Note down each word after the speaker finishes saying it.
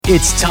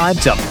It's time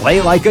to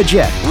play like a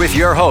Jet with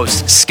your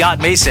host,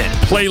 Scott Mason.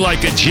 Play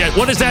like a Jet.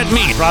 What does that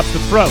mean? Drops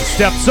the throw,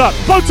 steps up,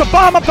 floats a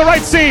bomb up the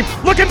right seam,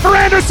 looking for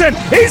Anderson.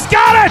 He's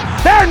got it!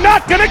 They're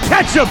not going to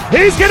catch him.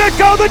 He's going to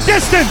go the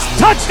distance.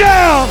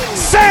 Touchdown!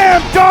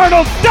 Sam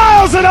Darnold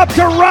dials it up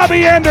to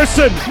Robbie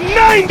Anderson.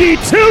 92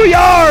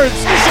 yards!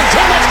 Anderson,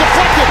 too much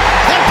deflected,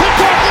 and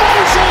picked off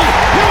Mosley.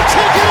 He'll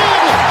take it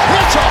in.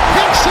 It's a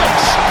pick six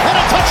and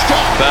a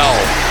touchdown. Bell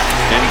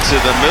into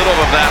the middle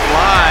of that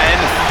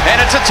line,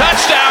 and it's a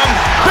touchdown.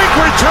 Big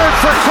return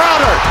for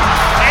Crowder.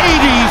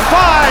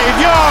 85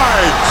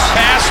 yards.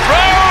 Pass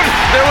thrown.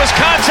 There was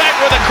contact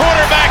with the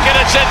quarterback, and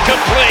it's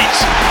incomplete.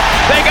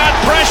 They got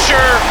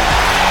pressure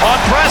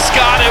on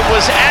Prescott. It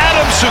was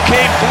Adams who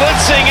came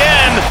blitzing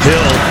in.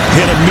 Hill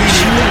hit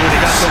immediately when he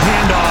got the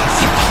handoff.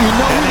 You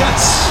know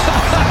that's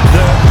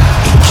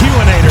The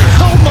Q-inator.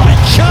 oh my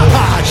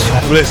gosh.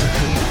 Listen,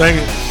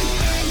 thank you.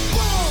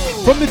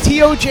 From the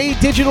TOJ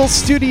Digital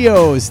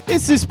Studios,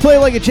 this is Play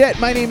Like a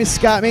Jet. My name is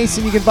Scott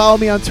Mason. You can follow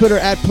me on Twitter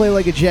at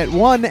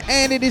PlayLikeAJet1,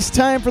 and it is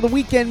time for the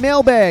weekend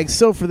mailbag.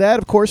 So for that,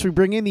 of course, we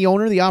bring in the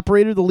owner, the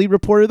operator, the lead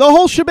reporter, the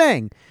whole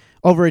shebang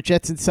over at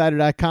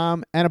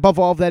JetsInsider.com. And above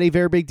all of that, a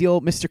very big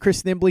deal, Mr.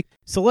 Chris Nimbley.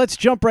 So let's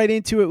jump right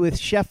into it with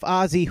Chef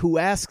Ozzy, who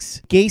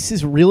asks, Gase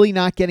is really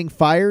not getting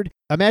fired?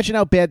 Imagine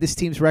how bad this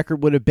team's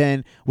record would have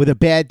been with a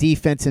bad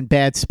defense and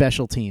bad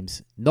special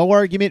teams. No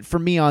argument for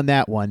me on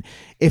that one.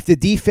 If the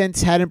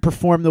defense hadn't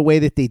performed the way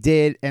that they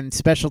did and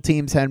special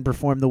teams hadn't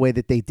performed the way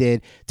that they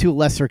did, to a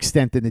lesser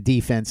extent than the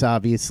defense,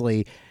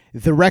 obviously,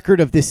 the record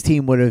of this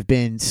team would have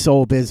been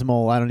so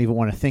abysmal, I don't even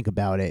want to think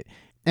about it.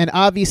 And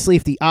obviously,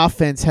 if the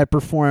offense had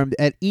performed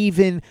at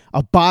even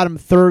a bottom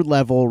third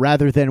level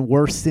rather than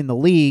worst in the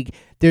league,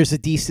 there's a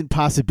decent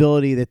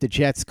possibility that the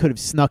Jets could have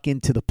snuck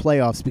into the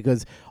playoffs,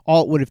 because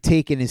all it would have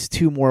taken is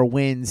 2 more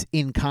wins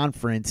in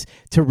conference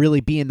to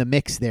really be in the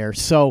mix there.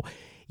 So,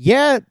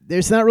 yeah,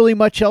 there's not really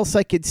much else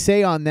I could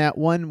say on that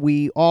one.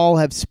 We all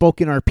have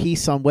spoken our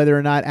piece on whether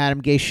or not Adam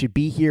Gase should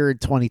be here in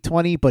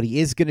 2020, but he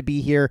is going to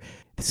be here.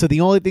 So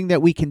the only thing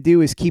that we can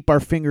do is keep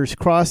our fingers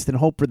crossed and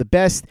hope for the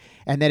best,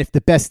 and that if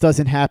the best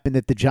doesn't happen,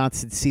 that the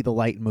Johnsons see the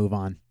light and move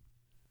on.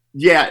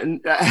 Yeah,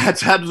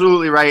 that's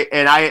absolutely right.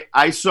 And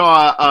I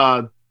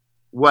saw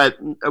what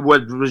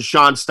was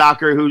Sean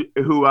Stocker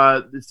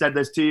who said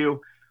this to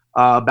you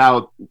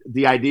about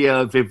the idea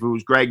of if it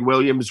was Greg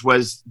Williams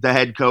was the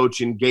head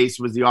coach and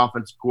Gase was the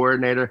offensive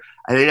coordinator.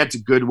 I think that's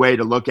a good way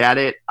to look at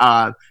it.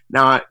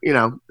 Now,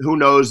 who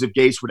knows if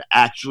Gase would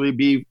actually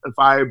be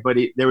fired, but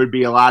there would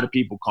be a lot of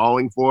people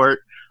calling for it,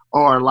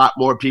 or a lot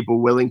more people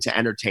willing to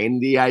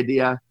entertain the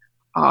idea.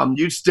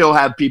 You'd still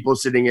have people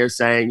sitting here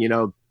saying,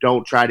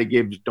 don't try to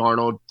give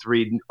Darnold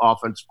 3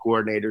 offensive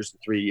coordinators in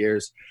 3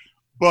 years.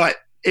 But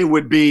it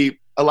would be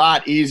a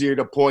lot easier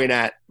to point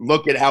at,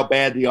 look at how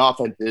bad the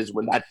offense is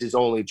when that's his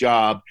only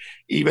job,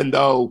 even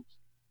though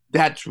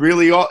that's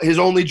really his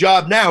only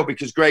job now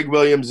because Greg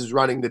Williams is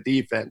running the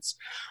defense.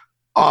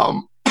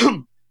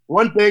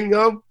 One thing,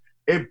 though,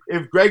 if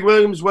Greg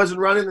Williams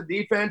wasn't running the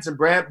defense and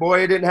Brant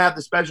Boyer didn't have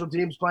the special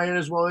teams playing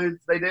as well as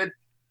they did,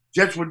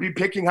 Jets would be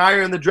picking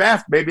higher in the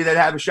draft. Maybe they'd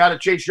have a shot at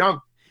Chase Young.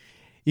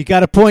 You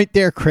got a point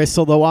there, Chris,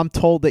 although I'm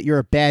told that you're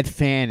a bad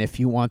fan if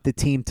you want the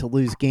team to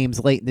lose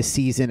games late in the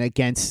season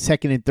against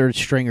second and third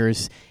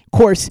stringers. Of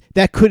course,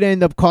 that could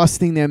end up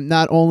costing them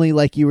not only,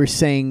 like you were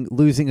saying,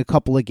 losing a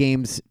couple of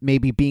games,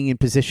 maybe being in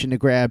position to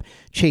grab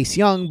Chase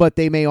Young, but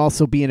they may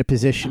also be in a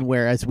position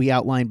where, as we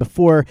outlined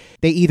before,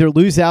 they either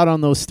lose out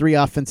on those 3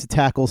 offensive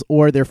tackles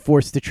or they're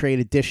forced to trade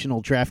additional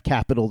draft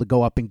capital to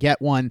go up and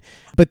get one.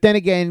 But then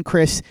again,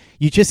 Chris,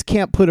 you just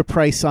can't put a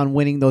price on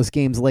winning those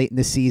games late in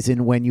the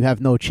season when you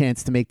have no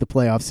chance to make the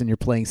playoffs and you're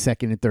playing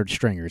second and third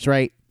stringers,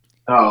 right?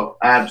 Oh,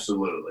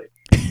 absolutely.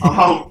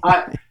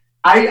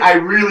 I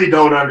really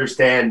don't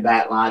understand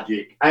that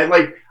logic.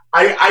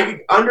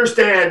 I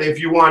understand if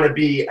you want to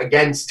be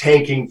against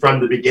tanking from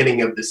the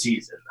beginning of the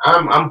season.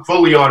 I'm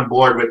fully on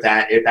board with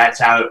that if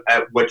that's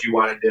what you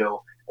want to do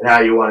and how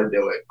you want to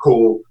do it.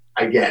 Cool,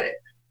 I get it.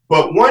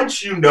 But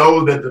once you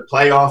know that the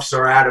playoffs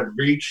are out of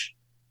reach,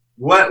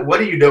 what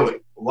are you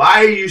doing?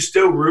 Why are you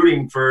still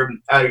rooting for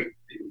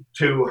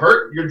to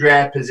hurt your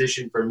draft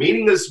position for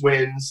meaningless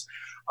wins?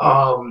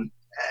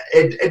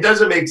 It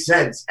doesn't make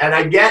sense. And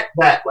I get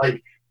that,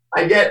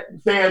 I get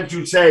fans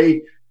who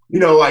say,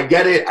 I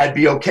get it. I'd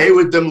be okay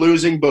with them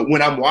losing, but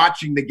when I'm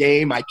watching the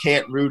game, I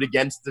can't root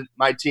against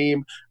my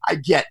team. I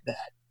get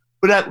that.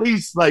 But at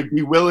least,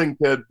 be willing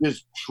to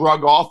just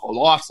shrug off a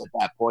loss at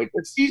that point.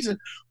 The season,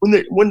 when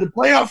the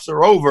playoffs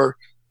are over,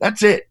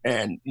 that's it,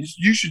 man.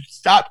 You should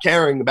stop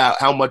caring about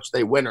how much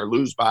they win or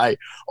lose by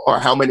or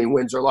how many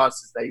wins or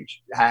losses they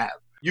have.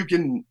 You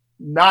can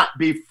not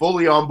be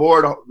fully on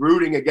board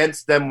rooting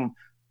against them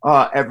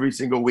every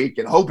single week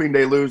and hoping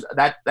they lose.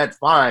 That's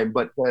fine,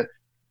 but to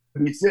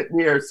be sitting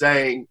here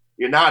saying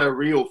you're not a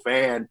real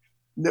fan,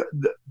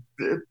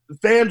 the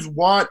fans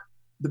want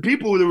the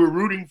people who were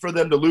rooting for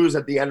them to lose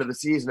at the end of the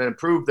season and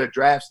improve their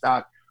draft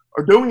stock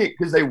are doing it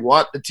because they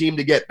want the team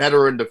to get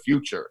better in the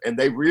future, and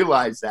they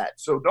realize that.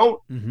 So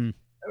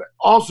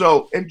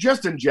also, and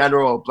just in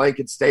general, a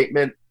blanket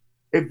statement,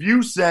 if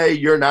you say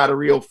you're not a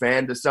real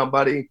fan to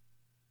somebody,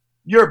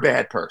 you're a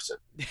bad person.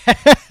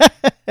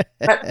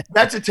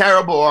 That's a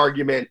terrible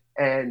argument,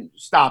 and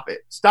stop it.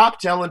 Stop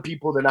telling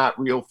people they're not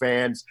real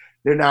fans.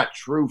 They're not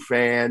true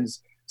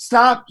fans.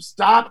 Stop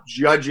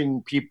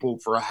judging people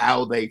for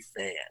how they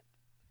fan.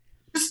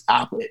 Just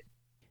stop it.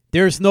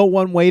 There's no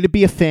one way to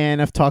be a fan.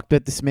 I've talked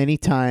about this many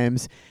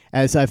times.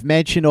 As I've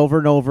mentioned over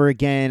and over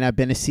again, I've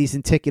been a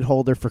season ticket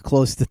holder for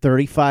close to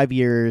 35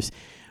 years.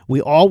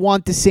 We all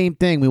want the same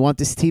thing. We want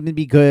this team to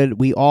be good.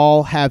 We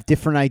all have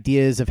different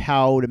ideas of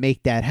how to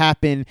make that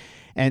happen.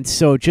 And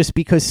so just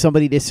because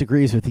somebody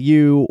disagrees with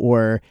you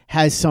or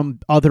has some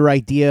other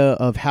idea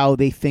of how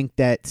they think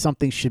that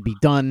something should be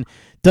done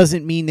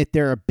doesn't mean that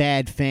they're a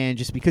bad fan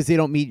just because they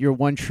don't meet your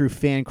one true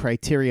fan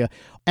criteria.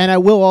 And I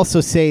will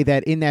also say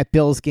that in that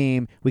Bills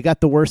game, we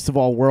got the worst of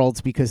all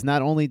worlds because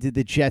not only did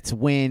the Jets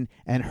win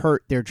and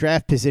hurt their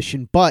draft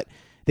position, but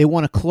they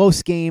won a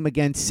close game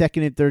against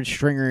second and third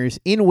stringers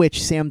in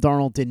which Sam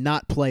Darnold did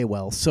not play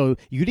well. So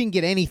you didn't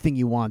get anything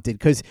you wanted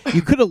because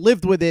you could have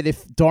lived with it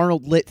if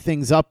Darnold lit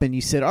things up and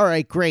you said, all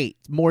right, great.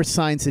 More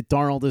signs that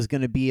Darnold is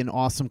going to be an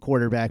awesome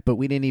quarterback, but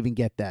we didn't even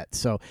get that.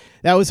 So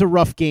that was a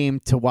rough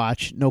game to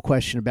watch. No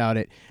question about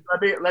it.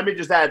 Let me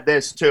just add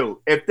this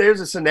too. If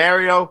there's a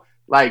scenario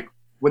like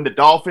when the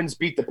Dolphins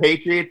beat the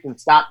Patriots and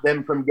stopped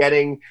them from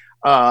getting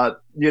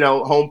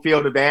home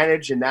field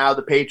advantage, and now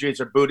the Patriots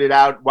are booted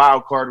out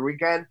wild card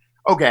weekend.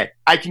 Okay,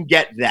 I can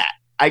get that.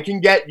 I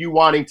can get you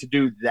wanting to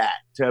do that.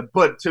 To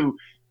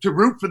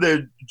root for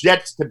the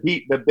Jets to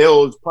beat the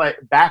Bills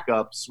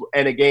backups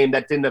in a game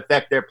that didn't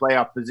affect their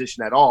playoff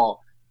position at all.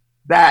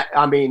 That,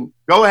 I mean,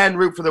 go ahead and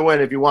root for the win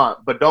if you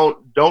want, but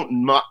don't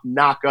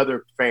knock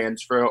other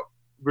fans for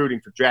rooting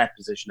for draft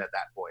position at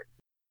that point.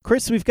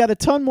 Chris, we've got a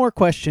ton more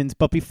questions,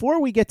 but before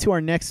we get to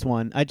our next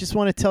one, I just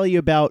want to tell you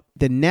about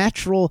the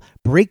natural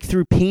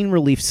breakthrough pain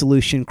relief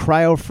solution,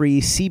 Cryo-Free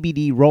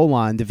CBD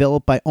Roll-On,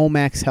 developed by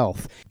Omax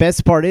Health.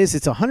 Best part is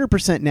it's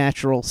 100%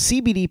 natural,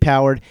 CBD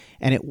powered,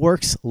 and it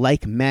works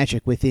like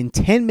magic. Within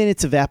 10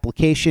 minutes of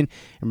application,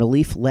 and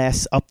relief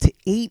lasts up to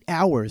 8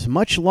 hours,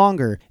 much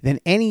longer than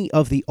any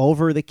of the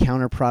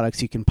over-the-counter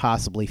products you can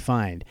possibly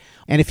find.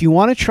 And if you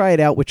want to try it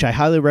out, which I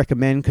highly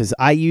recommend because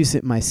I use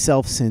it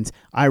myself since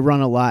I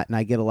run a lot and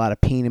I get a lot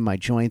of pain in my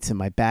joints and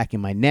my back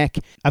and my neck,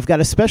 I've got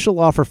a special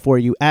offer for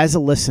you as a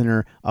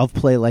listener of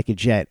Play Like a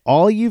Jet.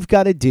 All you've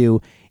got to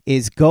do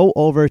is go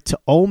over to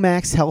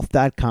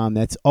omaxhealth.com.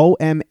 That's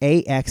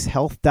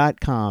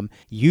omaxhealth.com.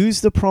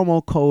 Use the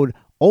promo code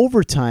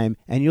OVERTIME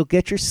and you'll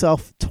get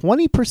yourself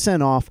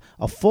 20% off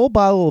a full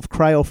bottle of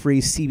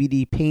Cryo-Free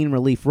CBD pain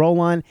relief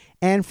roll-on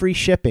and free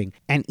shipping.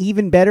 And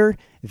even better,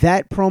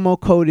 that promo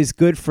code is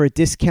good for a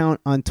discount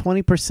on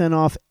 20%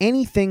 off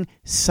anything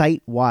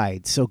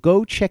site-wide. So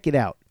go check it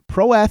out.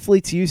 Pro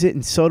athletes use it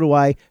and so do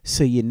I,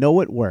 so you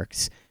know it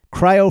works.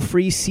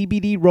 Cryo-Free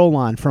CBD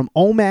Roll-On from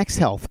Omax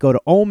Health. Go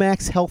to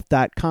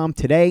omaxhealth.com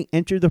today.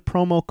 Enter the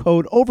promo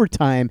code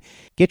OVERTIME.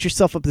 Get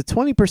yourself up to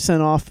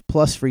 20% off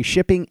plus free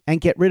shipping and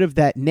get rid of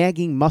that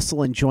nagging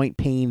muscle and joint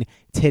pain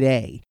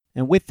today.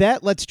 And with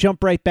that, let's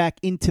jump right back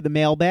into the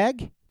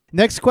mailbag.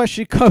 Next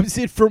question comes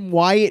in from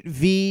Wyatt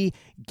V.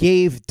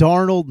 Gave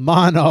Darnold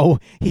mono.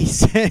 He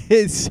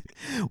says,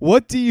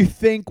 what do you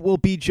think will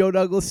be Joe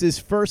Douglas's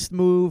first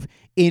move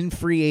in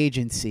free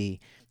agency?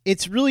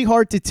 It's really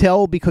hard to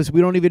tell because we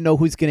don't even know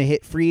who's going to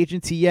hit free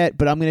agency yet,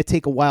 but I'm going to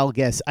take a wild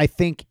guess. I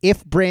think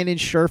if Brandon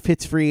Scherff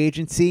hits free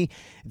agency,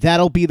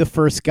 that'll be the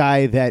first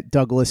guy that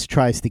Douglas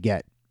tries to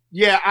get.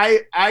 Yeah,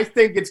 I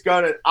think it's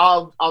going to –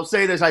 I'll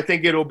say this. I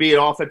think it'll be an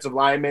offensive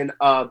lineman.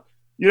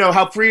 You know,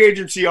 how free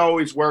agency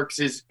always works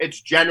is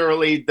it's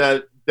generally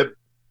the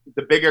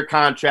bigger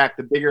contract,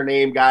 the bigger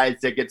name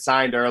guys that get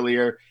signed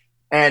earlier.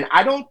 And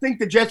I don't think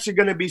the Jets are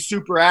going to be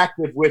super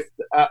active with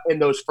in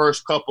those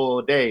first couple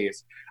of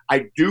days.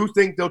 I do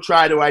think they'll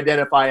try to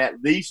identify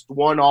at least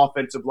one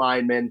offensive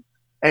lineman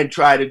and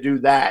try to do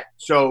that.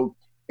 So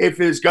if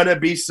there's going to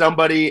be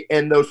somebody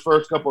in those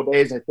first couple of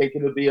days, I think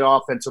it'll be an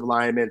offensive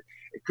lineman.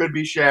 It could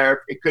be Scherff.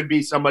 It could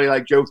be somebody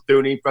like Joe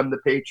Thuney from the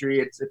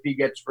Patriots if he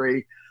gets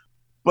free.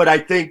 But I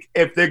think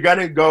if they're going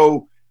to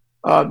go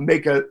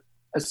make a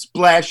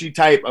splashy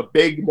type, a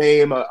big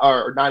name,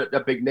 or not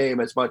a big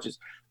name as much as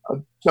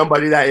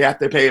somebody that you have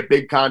to pay a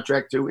big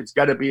contract to, it's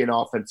going to be an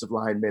offensive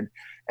lineman.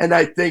 And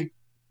I think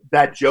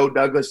that Joe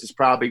Douglas is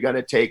probably going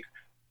to take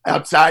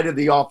outside of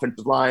the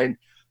offensive line,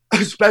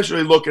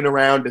 especially looking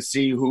around to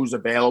see who's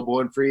available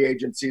in free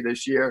agency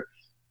this year.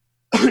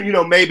 You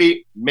know,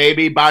 maybe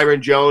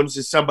Byron Jones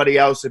is somebody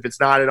else. If it's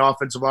not an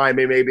offensive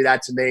lineman, maybe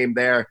that's a name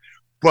there.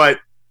 But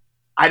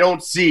I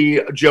don't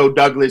see Joe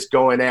Douglas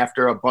going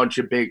after a bunch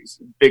of big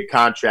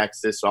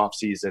contracts this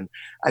offseason.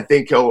 I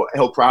think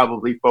he'll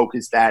probably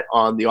focus that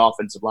on the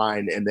offensive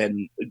line and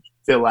then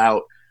fill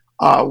out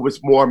with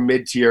more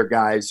mid-tier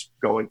guys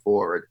going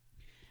forward.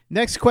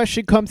 Next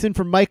question comes in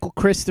from Michael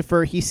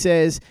Christopher. He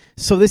says,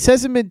 so this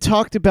hasn't been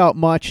talked about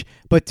much,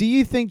 but do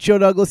you think Joe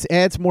Douglas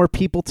adds more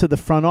people to the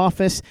front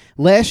office?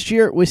 Last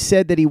year it was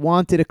said that he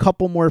wanted a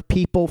couple more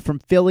people from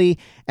Philly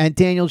and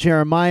Daniel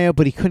Jeremiah,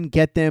 but he couldn't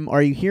get them.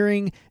 Are you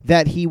hearing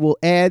that he will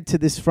add to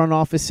this front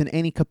office in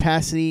any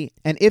capacity?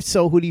 And if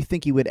so, who do you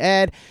think he would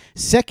add?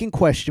 Second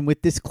question,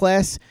 with this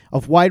class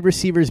of wide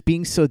receivers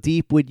being so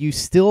deep, would you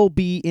still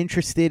be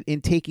interested in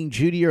taking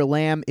Judy or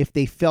Lamb if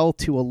they fell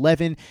to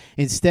 11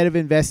 instead of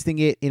investing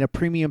it in a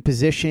premium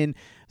position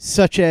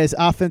such as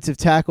offensive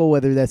tackle,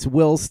 whether that's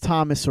Wills,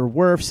 Thomas, or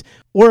Wirfs,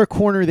 or a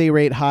corner they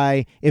rate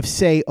high if,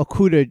 say,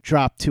 Okudah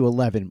dropped to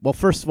 11? Well,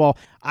 first of all,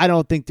 I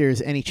don't think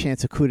there's any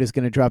chance Okudah is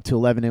going to drop to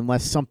 11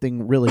 unless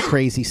something really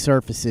crazy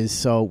surfaces,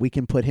 so we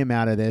can put him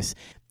out of this.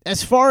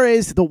 As far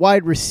as the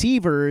wide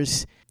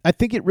receivers, I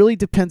think it really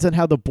depends on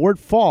how the board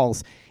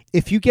falls.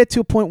 If you get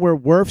to a point where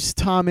Wirfs,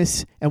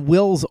 Thomas, and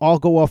Wills all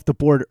go off the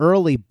board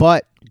early,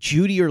 but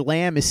Judy or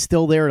Lamb is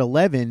still there at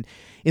 11,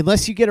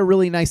 unless you get a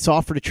really nice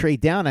offer to trade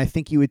down, I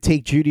think you would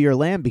take Judy or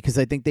Lamb because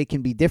I think they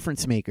can be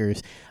difference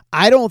makers.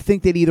 I don't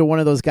think that either one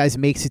of those guys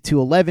makes it to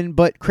 11,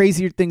 but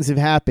crazier things have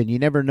happened. You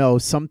never know.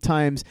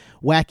 Sometimes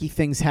wacky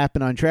things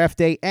happen on draft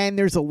day, and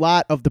there's a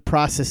lot of the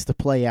process to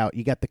play out.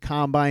 You got the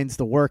combines,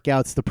 the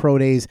workouts, the pro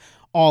days,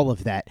 all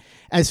of that.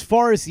 As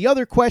far as the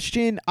other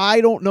question,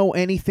 I don't know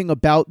anything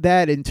about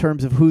that in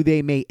terms of who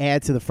they may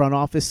add to the front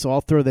office, so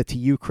I'll throw that to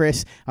you,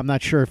 Chris. I'm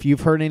not sure if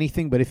you've heard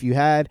anything, but if you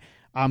had,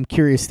 I'm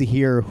curious to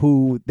hear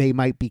who they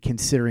might be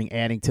considering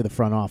adding to the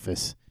front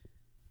office.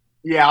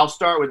 Yeah, I'll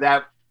start with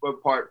that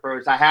part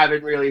first. I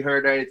haven't really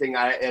heard anything.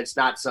 It's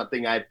not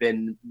something I've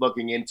been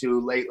looking into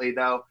lately,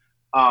 though.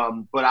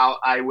 But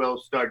I will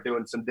start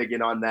doing some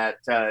digging on that.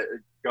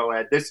 Go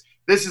ahead. This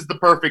is the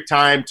perfect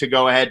time to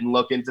go ahead and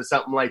look into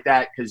something like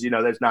that because,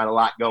 there's not a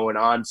lot going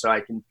on. So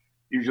I can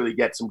usually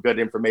get some good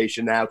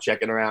information now,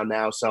 checking around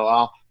now. So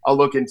I'll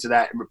look into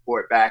that and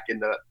report back in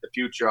the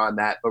future on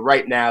that. But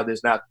right now,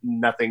 there's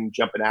nothing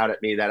jumping out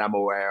at me that I'm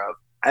aware of.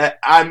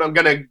 I'm going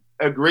to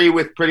agree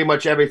with pretty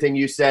much everything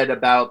you said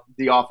about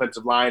the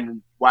offensive line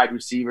and wide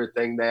receiver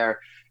thing there.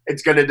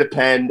 It's going to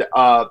depend,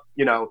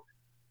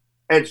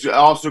 it's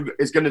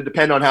going to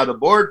depend on how the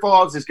board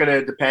falls. It's going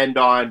to depend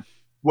on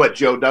what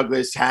Joe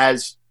Douglas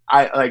has.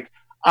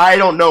 I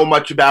don't know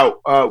much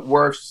about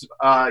Wirfs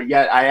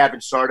yet. I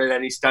haven't started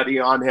any study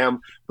on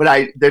him,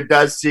 but there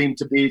does seem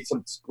to be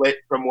some split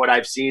from what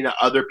I've seen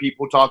other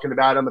people talking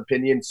about him,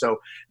 opinions. So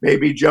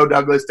maybe Joe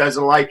Douglas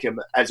doesn't like him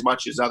as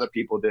much as other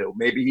people do.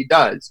 Maybe he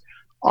does.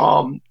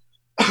 I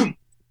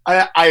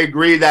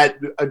agree that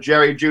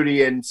Jerry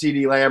Jeudy and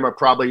CeeDee Lamb are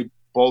probably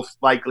both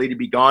likely to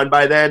be gone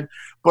by then,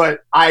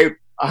 but I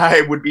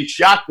would be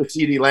shocked if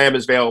CeeDee Lamb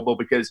is available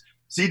because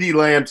CeeDee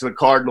Lamb to the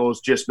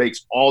Cardinals just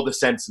makes all the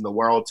sense in the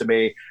world to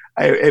me.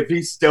 If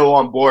he's still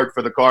on board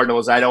for the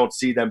Cardinals, I don't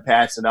see them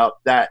passing up.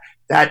 That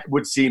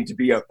would seem to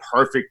be a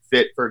perfect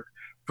fit for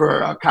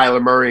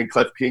Kyler Murray and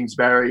Cliff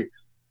Kingsbury.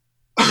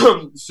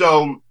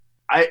 So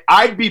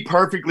I'd be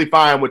perfectly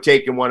fine with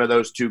taking one of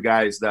those two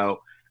guys,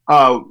 though.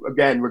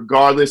 Again,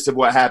 regardless of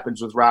what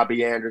happens with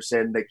Robbie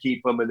Anderson, they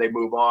keep him and they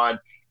move on.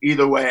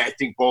 Either way, I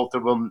think both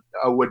of them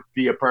would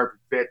be a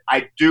perfect fit.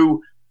 I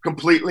do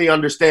completely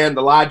understand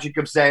the logic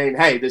of saying,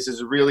 hey, this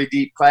is a really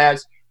deep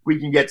class. We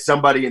can get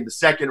somebody in the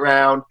second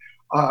round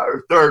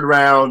or third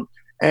round,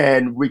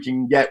 and we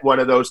can get one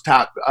of those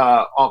top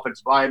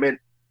offensive linemen,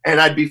 and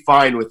I'd be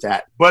fine with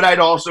that. But I'd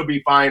also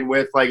be fine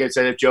with, like I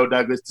said, if Joe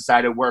Douglas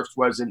decided Wirfs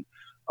wasn't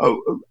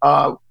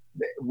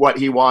what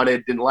he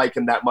wanted, didn't like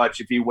him that much,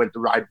 if he went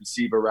the wide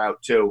receiver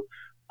route too.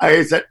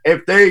 I said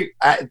if they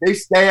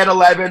stay at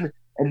 11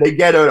 and they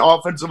get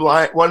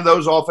one of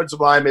those offensive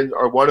linemen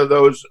or one of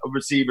those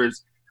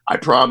receivers, I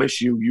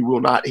promise you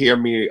will not hear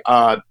me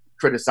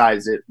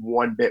criticize it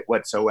one bit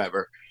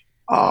whatsoever.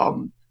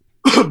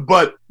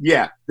 But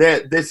yeah,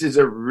 this is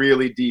a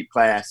really deep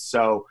class.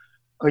 So,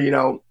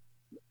 and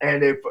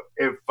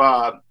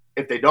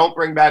if they don't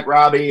bring back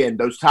Robbie and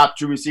those top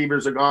two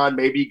receivers are gone,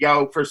 maybe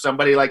go for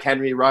somebody like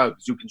Henry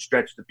Ruggs who can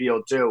stretch the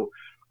field too.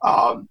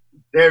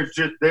 There's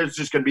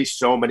just going to be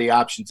so many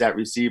options at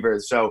receiver.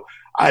 So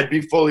I'd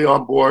be fully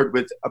on board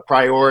with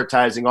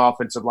prioritizing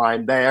offensive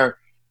line there.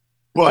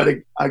 But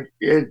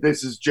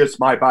this is just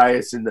my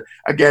bias. And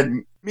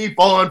again, me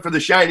falling for the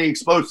shiny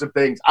explosive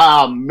things.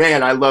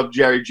 Man, I love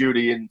Jerry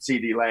Jeudy and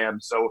CeeDee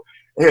Lamb. So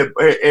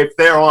if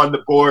they're on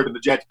the board and the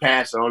Jets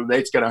pass on,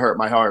 it's going to hurt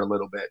my heart a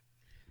little bit.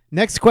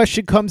 Next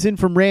question comes in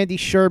from Randy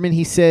Sherman.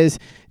 He says,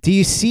 do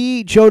you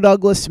see Joe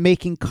Douglas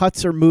making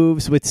cuts or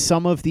moves with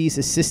some of these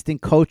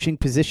assistant coaching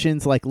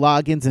positions like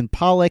Loggins and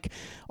Pollock?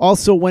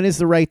 Also, when is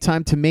the right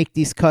time to make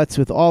these cuts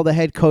with all the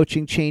head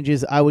coaching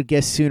changes? I would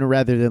guess sooner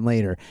rather than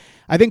later.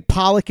 I think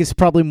Pollock is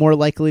probably more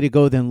likely to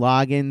go than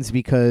Loggins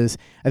because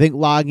I think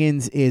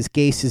Loggins is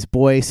Gase's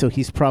boy, so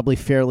he's probably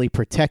fairly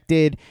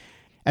protected.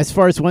 As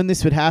far as when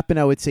this would happen,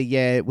 I would say,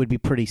 yeah, it would be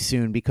pretty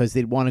soon because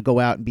they'd want to go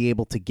out and be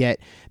able to get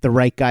the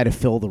right guy to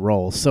fill the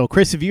role. So,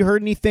 Chris, have you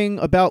heard anything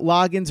about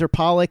Loggins or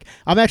Pollock?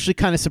 I'm actually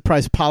kind of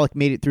surprised Pollock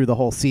made it through the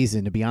whole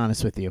season, to be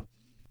honest with you.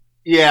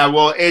 Yeah,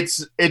 well,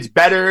 it's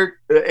better.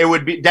 It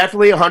would be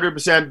definitely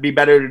 100% be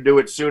better to do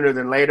it sooner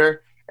than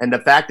later. And the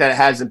fact that it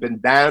hasn't been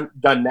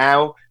done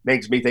now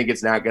makes me think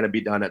it's not going to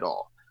be done at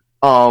all.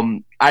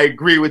 I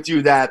agree with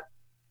you that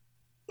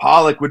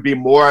Pollock would be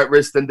more at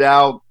risk than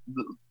Dow.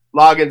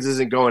 Loggins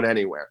isn't going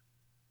anywhere.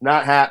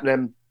 Not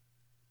happening.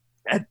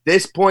 At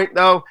this point,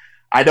 though,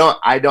 I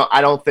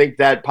don't think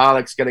that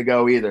Pollock's going to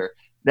go either.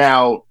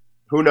 Now,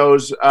 who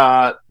knows?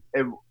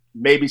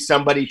 Maybe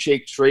somebody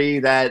shakes free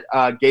that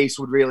Gase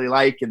would really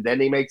like, and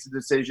then he makes a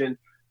decision.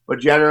 But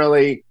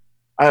generally,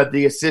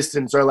 the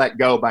assistants are let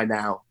go by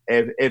now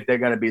if they're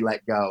going to be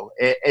let go.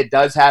 It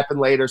does happen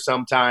later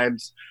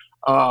sometimes,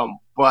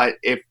 but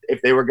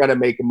if they were going to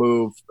make a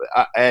move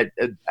at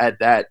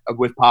that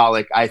with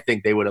Pollock, I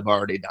think they would have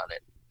already done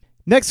it.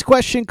 Next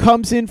question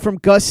comes in from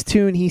Gus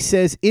Toon. He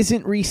says,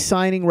 isn't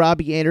re-signing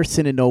Robbie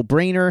Anderson a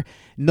no-brainer?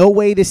 No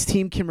way this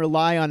team can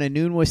rely on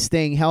Anunwa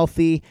staying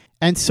healthy.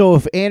 And so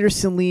if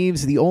Anderson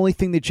leaves, the only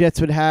thing the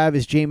Jets would have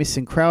is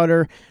Jamison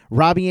Crowder.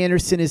 Robbie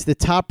Anderson is the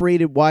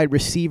top-rated wide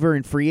receiver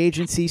in free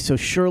agency, so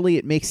surely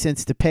it makes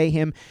sense to pay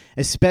him,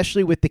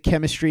 especially with the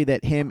chemistry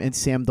that him and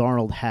Sam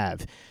Darnold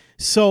have.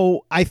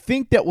 So I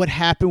think that what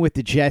happened with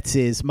the Jets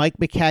is Mike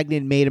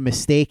Maccagnan made a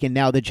mistake, and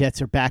now the Jets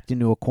are backed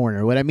into a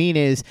corner. What I mean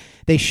is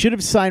they should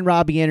have signed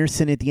Robbie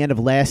Anderson at the end of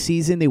last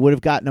season. They would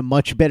have gotten a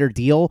much better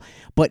deal.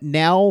 But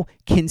now,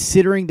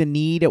 considering the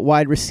need at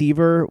wide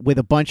receiver with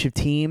a bunch of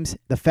teams,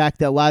 the fact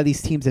that a lot of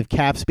these teams have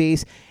cap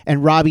space,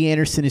 and Robbie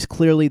Anderson is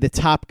clearly the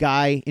top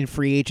guy in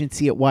free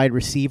agency at wide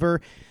receiver,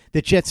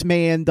 the Jets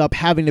may end up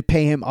having to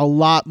pay him a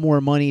lot more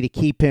money to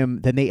keep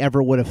him than they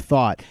ever would have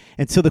thought.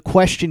 And so the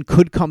question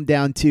could come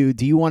down to,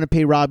 do you want to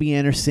pay Robbie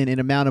Anderson an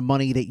amount of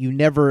money that you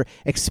never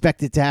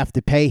expected to have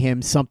to pay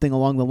him, something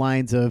along the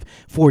lines of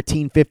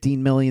 $14-15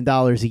 million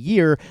a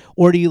year,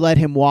 or do you let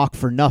him walk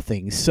for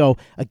nothing? So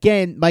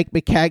again, Mike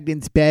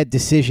Maccagnan's bad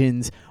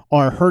decisions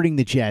are hurting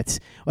the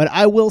Jets. But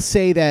I will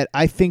say that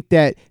I think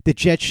that the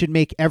Jets should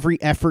make every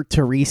effort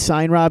to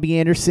re-sign Robbie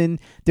Anderson.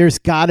 There's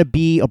got to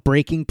be a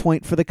breaking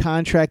point for the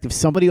contract. If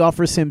somebody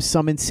offers him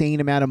some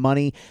insane amount of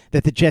money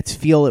that the Jets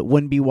feel it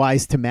wouldn't be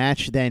wise to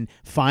match, then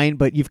fine.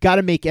 But you've got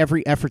to make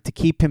every effort to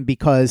keep him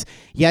because,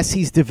 yes,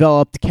 he's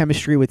developed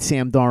chemistry with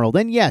Sam Darnold.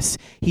 And yes,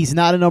 he's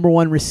not a number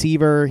one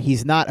receiver.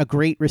 He's not a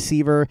great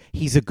receiver.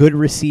 He's a good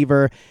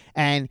receiver.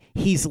 And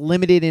he's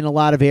limited in a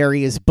lot of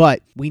areas,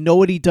 but we know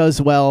what he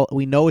does well.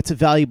 We know it's a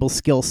valuable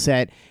skill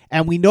set.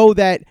 And we know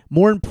that,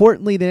 more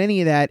importantly than any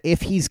of that,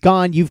 if he's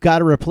gone, you've got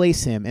to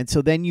replace him. And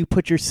so then you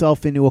put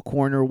yourself into a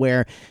corner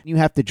where you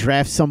have to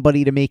draft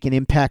somebody to make an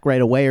impact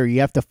right away, or you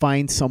have to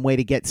find some way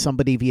to get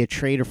somebody via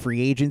trade or free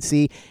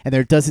agency. And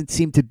there doesn't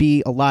seem to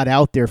be a lot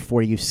out there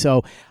for you.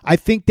 So I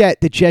think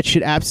that the Jets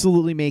should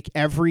absolutely make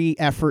every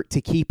effort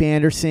to keep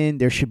Anderson.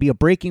 There should be a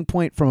breaking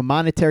point from a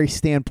monetary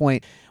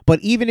standpoint. But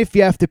even if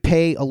you have to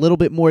pay a little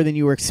bit more than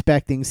you were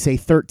expecting, say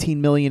 $13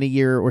 million a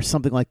year or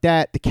something like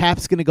that, the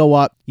cap's going to go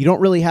up. You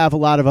don't really have a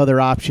lot of other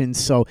options,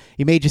 so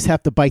you may just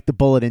have to bite the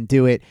bullet and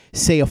do it.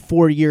 Say a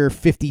 4-year,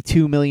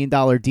 $52 million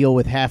deal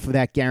with half of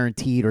that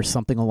guaranteed or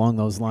something along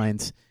those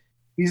lines.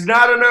 He's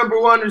not a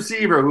number one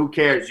receiver. Who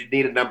cares? You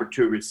need a number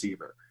two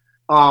receiver.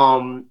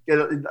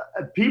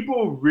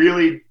 People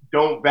really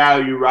don't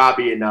value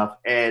Robbie enough,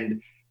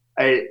 and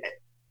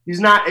he's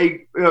not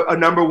a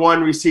number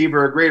one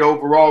receiver, a great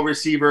overall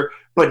receiver,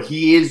 but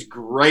he is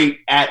great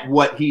at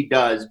what he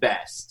does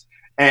best.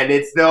 And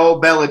it's the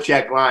old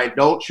Belichick line,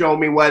 don't show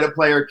me what a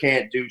player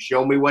can't do,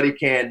 show me what he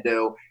can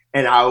do,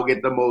 and I will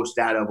get the most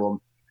out of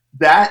him.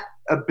 That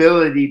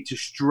ability to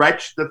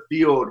stretch the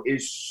field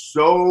is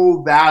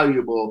so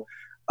valuable.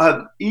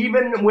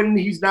 Even when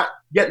he's not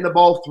getting the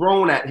ball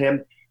thrown at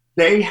him,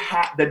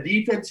 the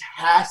defense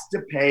has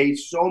to pay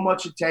so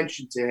much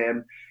attention to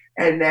him,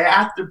 and they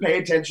have to pay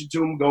attention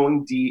to him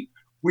going deep,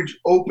 which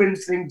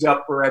opens things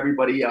up for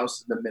everybody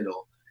else in the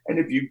middle. And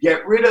if you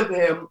get rid of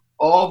him,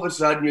 all of a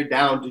sudden you're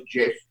down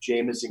to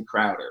Jamison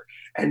Crowder.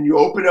 And you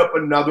open up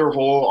another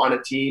hole on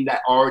a team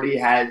that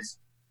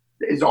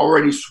is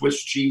already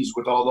Swiss cheese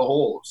with all the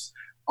holes.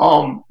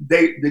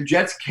 The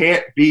Jets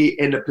can't be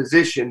in a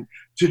position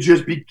to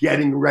just be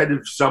getting rid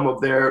of some of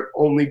their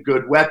only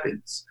good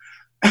weapons.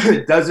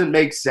 It doesn't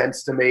make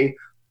sense to me.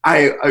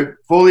 I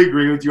fully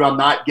agree with you. I'm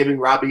not giving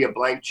Robbie a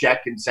blank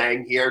check and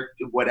saying, here,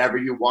 whatever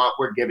you want,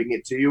 we're giving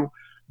it to you.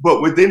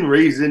 But within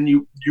reason,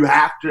 you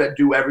have to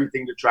do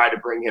everything to try to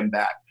bring him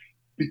back.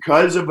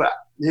 Because of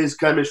his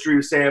chemistry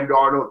with Sam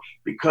Darnold,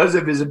 because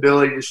of his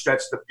ability to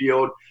stretch the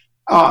field,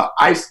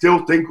 I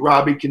still think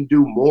Robbie can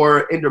do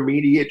more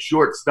intermediate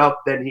short stuff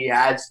than he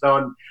has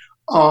done.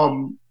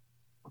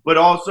 But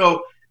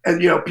also,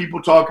 and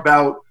people talk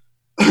about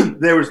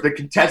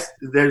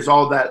there's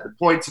all the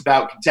points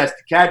about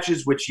contested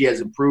catches, which he has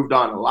improved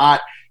on a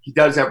lot. He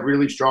does have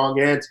really strong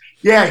hands.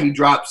 Yeah, he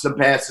drops some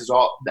passes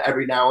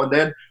every now and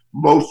then.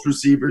 Most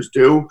receivers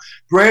do.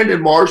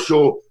 Brandon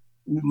Marshall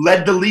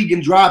led the league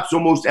in drops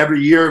almost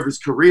every year of his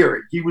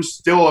career. He was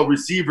still a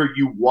receiver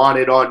you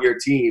wanted on your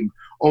team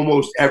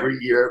almost every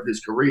year of his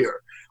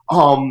career.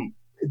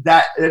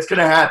 That's going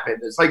to happen.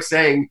 It's like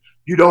saying,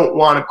 you don't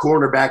want a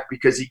cornerback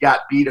because he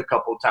got beat a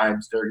couple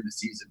times during the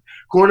season.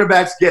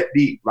 Cornerbacks get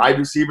beat. Wide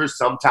receivers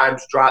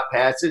sometimes drop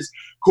passes.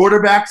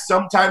 Quarterbacks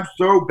sometimes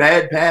throw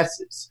bad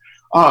passes.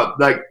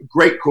 Like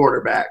great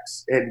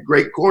quarterbacks and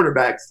great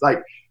cornerbacks,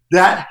 like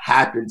that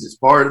happens. It's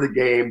part of the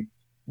game.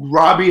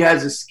 Robbie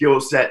has a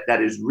skill set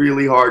that is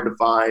really hard to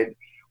find,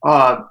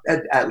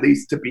 at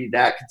least to be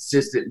that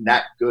consistent and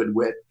that good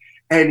with.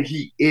 And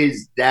he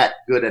is that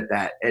good at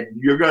that. And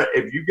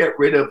if you get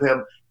rid of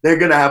him, they're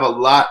gonna have a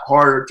lot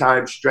harder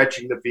time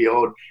stretching the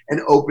field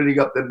and opening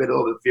up the middle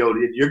of the field.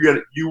 And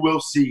you will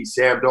see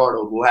Sam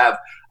Darnold will have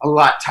a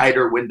lot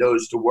tighter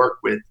windows to work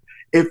with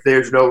if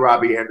there's no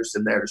Robbie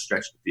Anderson there to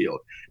stretch the field.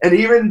 And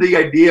even the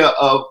idea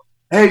of,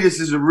 hey, this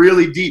is a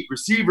really deep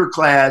receiver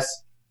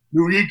class,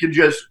 we can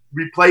just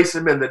replace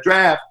him in the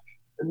draft.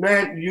 And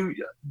man,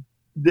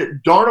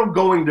 Darnold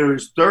going to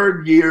his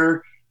third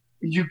year,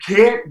 you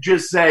can't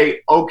just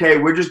say, okay,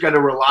 we're just going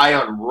to rely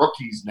on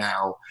rookies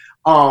now.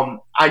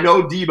 I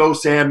know Deebo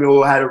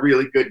Samuel had a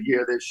really good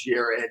year this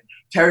year, and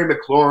Terry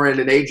McLaurin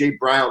and A.J.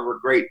 Brown were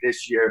great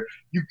this year.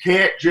 You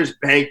can't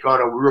just bank on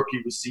a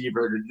rookie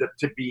receiver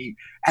to be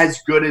as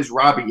good as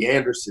Robbie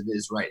Anderson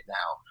is right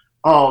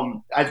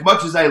now. As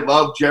much as I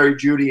love Jerry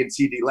Jeudy and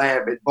CeeDee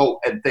Lamb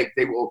and think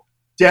they will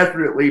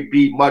definitely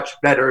be much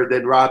better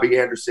than Robbie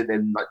Anderson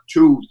in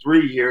 2-3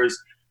 years,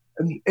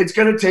 it's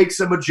going to take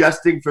some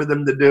adjusting for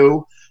them to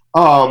do.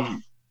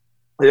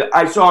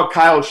 I saw a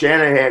Kyle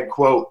Shanahan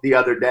quote the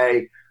other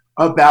day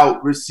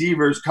about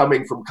receivers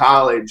coming from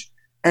college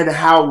and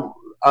how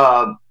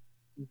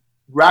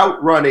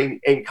route running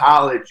in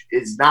college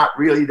is not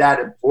really that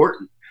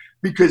important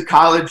because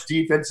college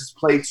defenses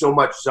play so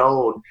much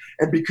zone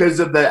and because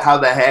of how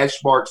the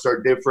hash marks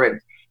are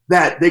different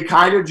that they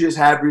kind of just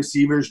have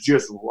receivers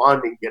just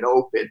run and get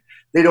open.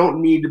 They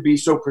don't need to be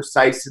so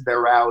precise in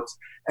their routes.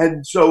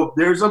 And so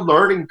there's a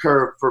learning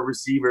curve for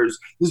receivers.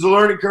 There's a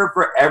learning curve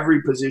for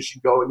every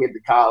position going into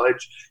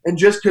college. And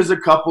just because a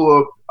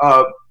couple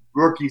of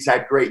rookies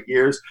had great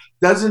years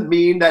doesn't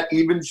mean that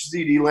even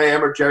CeeDee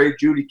Lamb or Jerry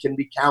Jeudy can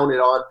be counted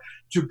on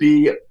to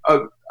be a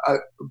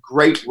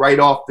great right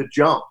off the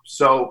jump.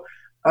 So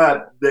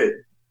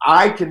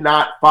I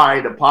cannot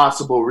find a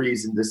possible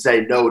reason to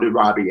say no to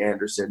Robbie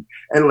Anderson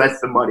unless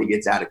the money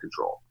gets out of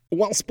control.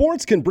 While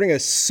sports can bring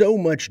us so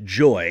much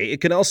joy, it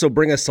can also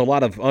bring us a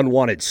lot of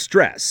unwanted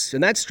stress,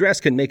 and that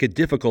stress can make it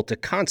difficult to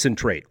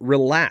concentrate,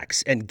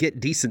 relax, and get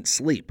decent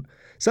sleep.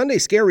 Sunday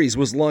Scaries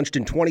was launched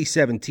in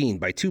 2017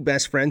 by two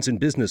best friends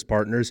and business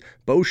partners,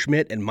 Bo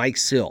Schmidt and Mike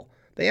Sill.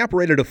 They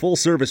operated a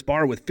full-service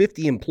bar with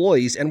 50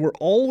 employees and were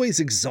always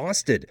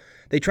exhausted.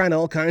 They tried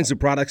all kinds of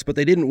products, but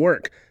they didn't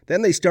work.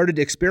 Then they started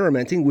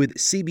experimenting with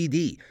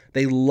CBD.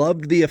 They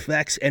loved the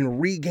effects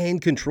and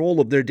regained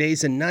control of their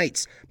days and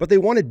nights, but they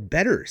wanted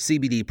better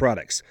CBD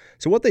products.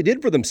 So what they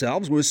did for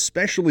themselves was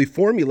specially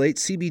formulate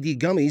CBD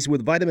gummies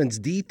with vitamins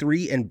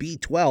D3 and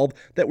B12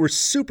 that were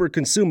super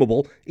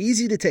consumable,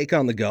 easy to take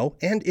on the go,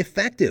 and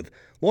effective.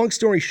 Long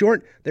story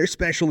short, their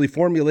specially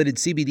formulated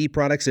CBD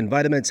products and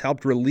vitamins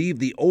helped relieve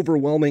the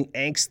overwhelming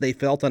angst they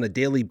felt on a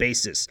daily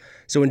basis.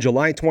 So in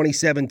July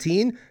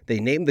 2017, they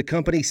named the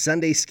company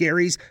Sunday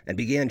Scaries and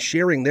began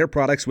sharing their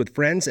products with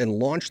friends and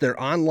launched their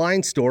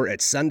online store at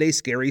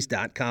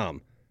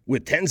sundayscaries.com.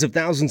 With tens of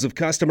thousands of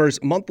customers,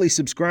 monthly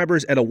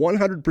subscribers, and a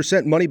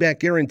 100% money-back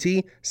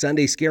guarantee,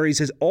 Sunday Scaries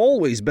has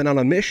always been on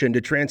a mission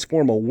to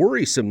transform a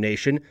worrisome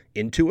nation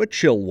into a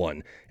chill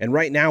one. And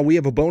right now, we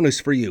have a bonus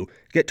for you.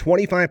 Get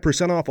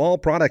 25% off all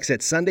products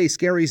at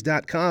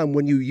sundayscaries.com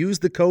when you use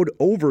the code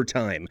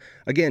OVERTIME.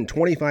 Again,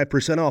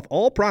 25% off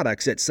all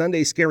products at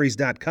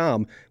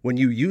sundayscaries.com when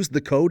you use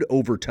the code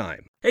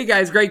OVERTIME. Hey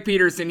guys, Greg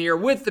Peterson here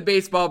with the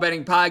Baseball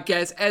Betting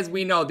Podcast. As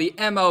we know, the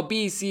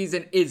MLB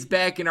season is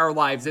back in our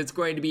lives. It's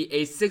going to be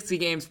a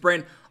 60-game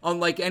sprint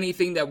unlike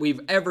anything that we've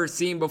ever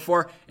seen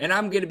before, and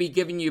I'm going to be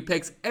giving you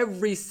picks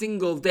every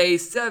single day,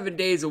 7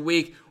 days a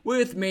week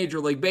with Major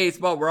League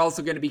Baseball. We're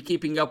also going to be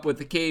keeping up with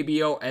the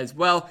KBO as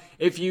well.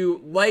 If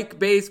you like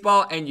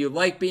baseball and you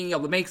like being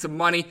able to make some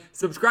money,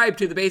 subscribe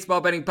to the Baseball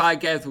Betting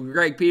Podcast with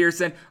Greg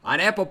Peterson on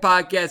Apple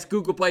Podcasts,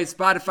 Google Play,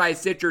 Spotify,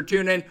 Stitcher,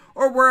 TuneIn,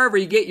 or wherever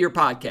you get your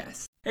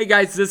podcasts. Hey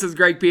guys, this is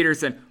Greg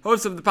Peterson,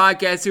 host of the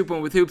podcast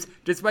Hoopin' with Hoops.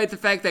 Despite the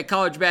fact that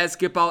college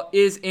basketball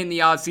is in the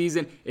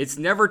offseason, it's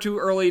never too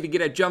early to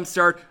get a jump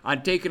start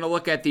on taking a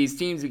look at these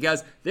teams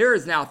because there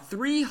is now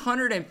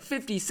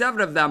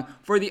 357 of them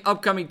for the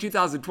upcoming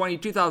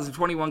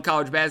 2020-2021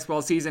 college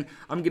basketball season.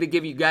 I'm going to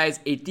give you guys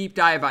a deep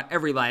dive on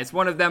every last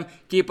one of them,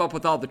 keep up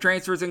with all the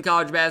transfers in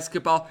college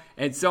basketball,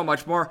 and so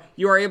much more.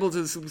 You are able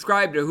to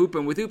subscribe to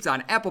Hoopin' with Hoops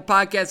on Apple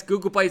Podcasts,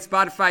 Google Play,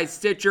 Spotify,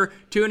 Stitcher,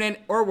 TuneIn,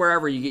 or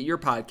wherever you get your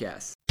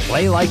podcasts.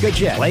 Play like a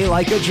Jet. Play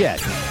like a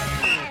Jet.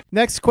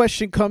 Next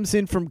question comes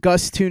in from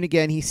Gus Toon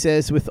again. He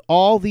says, with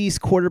all these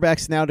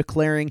quarterbacks now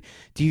declaring,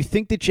 do you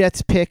think the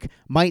Jets pick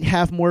might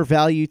have more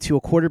value to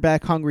a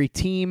quarterback-hungry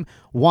team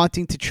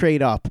wanting to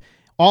trade up?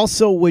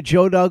 Also, would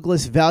Joe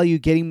Douglas value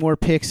getting more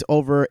picks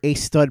over a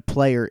stud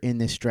player in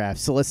this draft?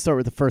 So let's start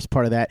with the first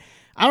part of that.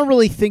 I don't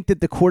really think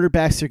that the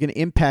quarterbacks are going to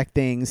impact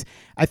things.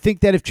 I think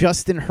that if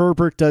Justin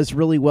Herbert does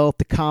really well at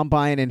the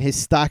combine and his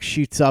stock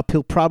shoots up,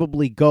 he'll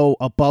probably go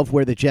above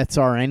where the Jets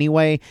are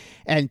anyway.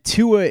 And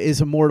Tua is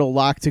a mortal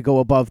lock to go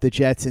above the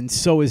Jets, and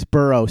so is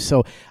Burrow.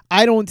 So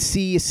I don't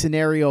see a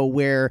scenario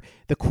where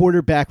the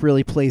quarterback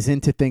really plays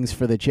into things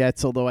for the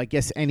Jets, although I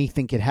guess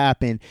anything could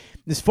happen.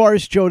 As far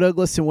as Joe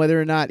Douglas and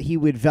whether or not he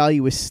would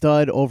value a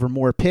stud over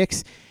more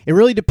picks, it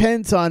really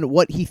depends on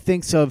what he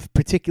thinks of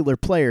particular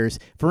players.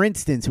 For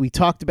instance, we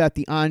talked about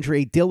the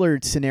Andre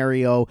Dillard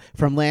scenario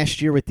from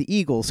last year with the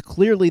Eagles.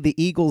 Clearly, the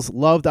Eagles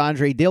loved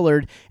Andre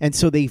Dillard, and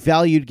so they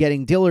valued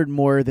getting Dillard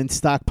more than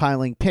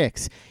stockpiling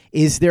picks.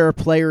 Is there a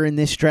player in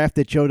this draft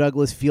that Joe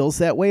Douglas feels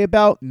that way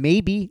about?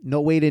 Maybe. No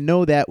way to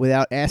know that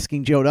without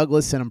asking Joe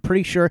Douglas, and I'm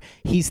pretty sure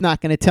he's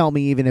not going to tell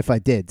me even if I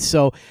did.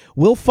 So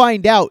we'll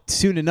find out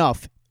soon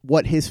enough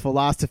what his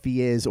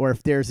philosophy is, or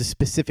if there's a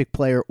specific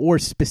player or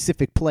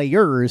specific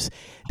players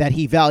that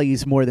he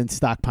values more than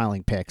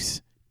stockpiling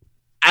picks.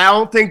 I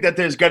don't think that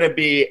there's going to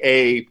be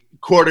a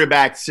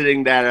quarterback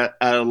sitting at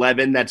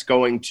 11 that's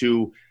going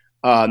to,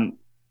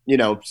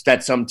 that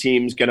some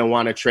team's going to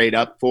want to trade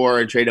up for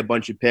and trade a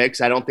bunch of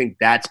picks. I don't think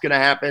that's going to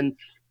happen.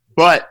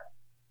 But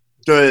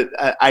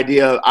the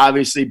idea,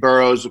 obviously,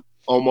 Burrow's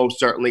almost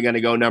certainly going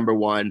to go number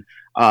one.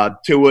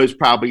 Tua is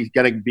probably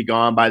going to be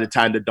gone by the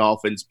time the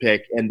Dolphins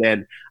pick. And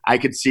then I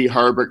could see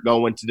Herbert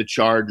going to the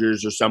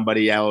Chargers or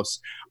somebody else.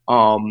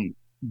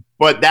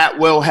 But that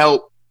will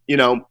help,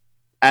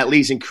 at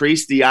least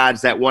increase the odds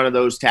that one of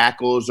those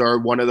tackles or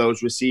one of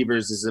those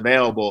receivers is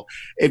available.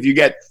 If you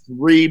get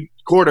 3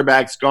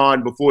 quarterbacks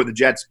gone before the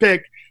Jets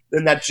pick,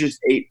 then that's just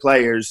 8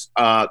 players,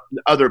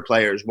 other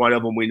players. One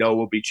of them we know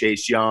will be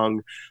Chase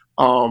Young.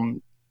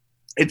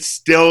 It's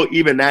still,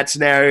 even that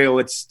scenario,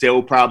 it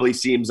still probably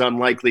seems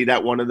unlikely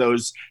that one of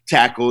those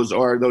tackles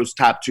or those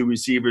top 2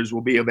 receivers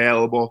will be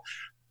available.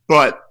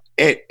 But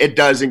it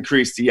does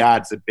increase the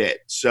odds a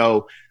bit.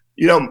 So,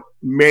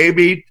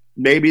 maybe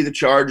the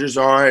Chargers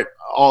aren't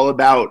all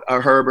about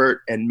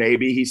Herbert, and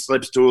maybe he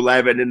slips to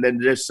 11, and then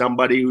there's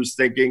somebody who's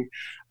thinking,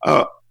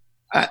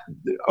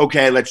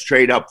 okay, let's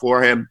trade up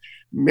for him.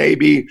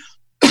 Maybe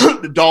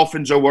the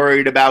Dolphins are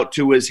worried about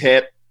Tua's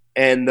hip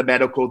and the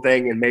medical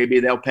thing, and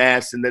maybe they'll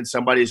pass, and then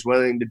somebody's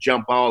willing to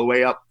jump all the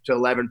way up to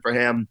 11 for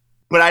him.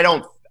 But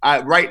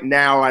right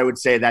now, I would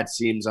say that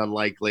seems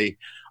unlikely.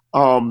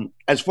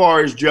 As far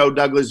as Joe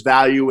Douglas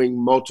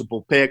valuing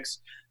multiple picks,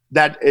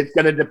 that it's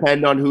going to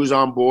depend on who's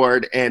on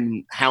board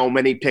and how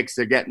many picks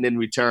they're getting in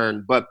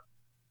return. But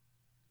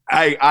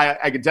I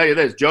can tell you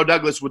this, Joe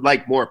Douglas would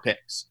like more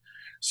picks.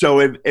 So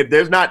if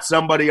there's not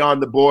somebody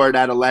on the board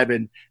at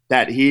 11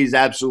 that he's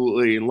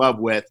absolutely in love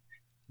with,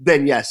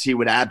 then yes, he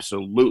would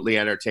absolutely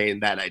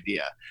entertain that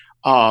idea.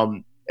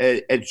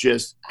 It's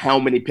just how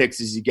many picks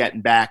is he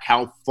getting back?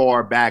 How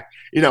far back?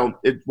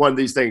 It's one of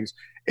these things.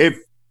 If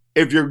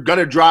you're going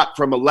to drop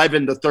from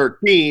 11 to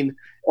 13,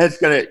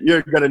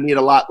 you're gonna need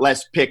a lot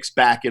less picks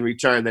back in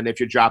return than if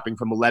you're dropping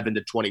from 11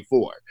 to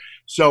 24.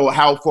 So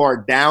how far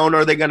down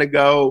are they going to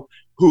go?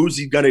 Who's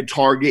he going to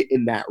target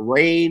in that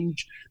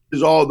range?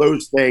 There's all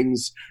those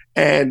things,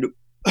 and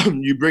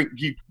you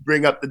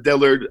bring up the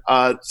Dillard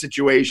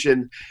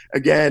situation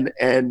again,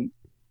 and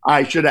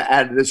I should have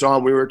added this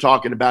on. We were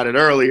talking about it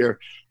earlier,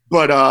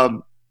 but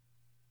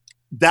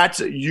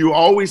you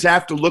always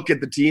have to look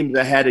at the teams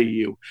ahead of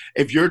you.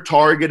 If you're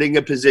targeting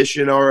a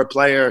position or a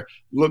player,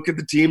 look at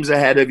the teams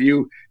ahead of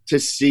you to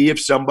see if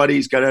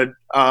somebody's going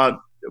to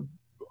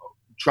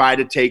try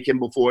to take him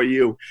before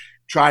you,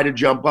 try to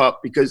jump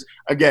up. Because,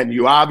 again,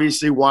 you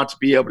obviously want to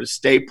be able to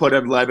stay put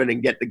at 11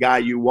 and get the guy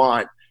you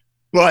want.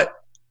 But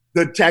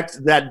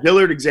that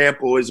Dillard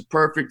example is a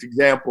perfect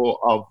example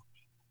of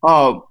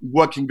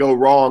what can go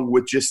wrong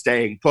with just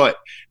staying put,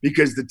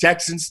 because the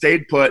Texans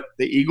stayed put,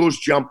 the Eagles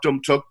jumped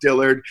them, took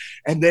Dillard,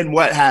 and then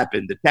what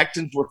happened? The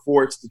Texans were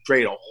forced to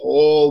trade a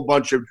whole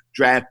bunch of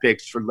draft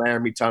picks for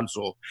Laramie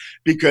Tunsil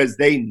because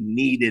they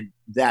needed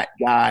that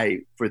guy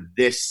for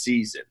this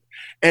season.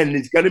 And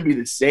it's going to be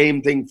the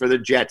same thing for the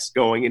Jets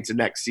going into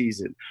next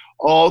season.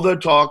 All the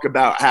talk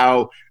about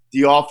how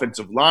the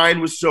offensive line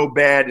was so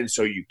bad, and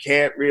so you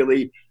can't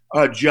really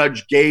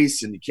judge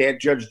Gase, and you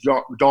can't judge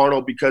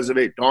Darnold because of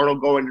it.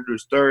 Darnold going into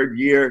his 3rd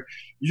year,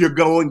 you're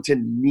going to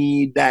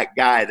need that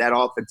guy, that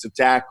offensive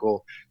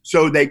tackle.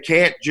 So they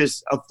can't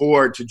just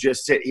afford to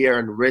just sit here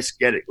and risk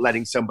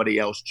letting somebody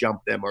else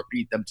jump them or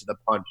beat them to the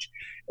punch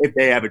if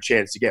they have a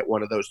chance to get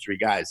one of those 3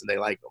 guys and they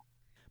like them.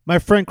 My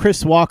friend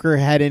Chris Walker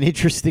had an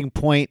interesting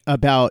point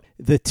about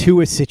the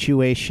Tua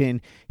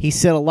situation. He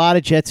said a lot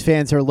of Jets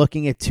fans are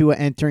looking at Tua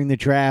entering the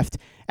draft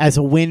as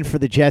a win for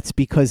the Jets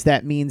because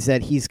that means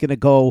that he's going to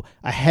go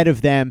ahead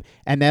of them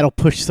and that'll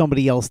push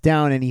somebody else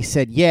down. And he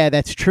said, yeah,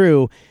 that's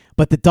true,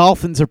 but the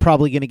Dolphins are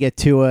probably going to get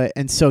Tua.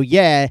 And so,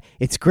 yeah,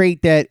 it's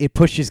great that it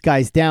pushes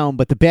guys down,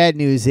 but the bad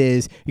news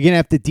is you're going to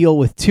have to deal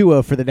with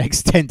Tua for the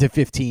next 10 to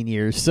 15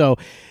 years. So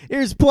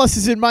there's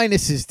pluses and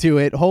minuses to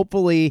it.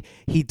 Hopefully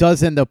he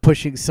does end up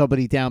pushing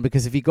somebody down,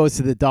 because if he goes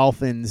to the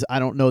Dolphins, I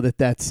don't know that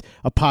that's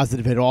a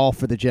positive at all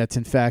for the Jets.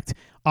 In fact,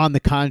 On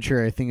the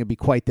contrary, I think it'd be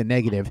quite the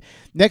negative.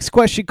 Next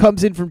question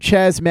comes in from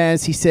Chaz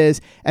Maz. He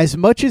says, as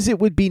much as it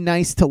would be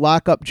nice to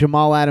lock up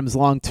Jamal Adams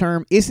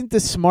long-term, isn't the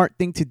smart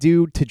thing to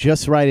do to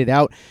just ride it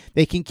out?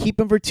 They can keep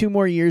him for 2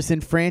 more years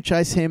and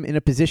franchise him in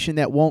a position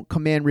that won't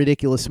command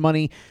ridiculous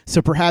money,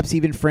 so perhaps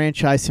even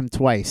franchise him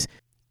twice.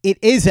 It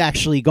is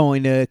actually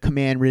going to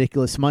command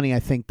ridiculous money, I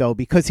think, though,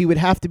 because he would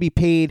have to be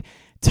paid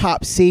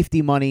top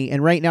safety money,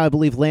 and right now I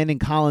believe Landon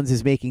Collins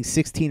is making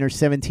 $16 or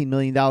 $17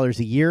 million a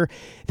year.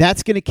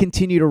 That's going to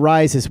continue to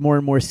rise as more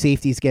and more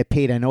safeties get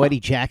paid. I know Eddie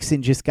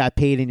Jackson just got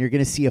paid, and you're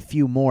going to see a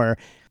few more.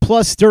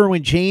 Plus,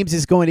 Derwin James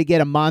is going to get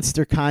a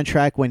monster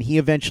contract when he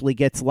eventually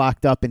gets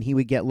locked up, and he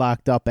would get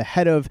locked up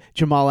ahead of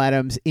Jamal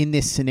Adams in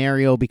this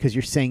scenario because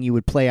you're saying you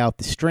would play out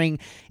the string.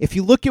 If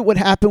you look at what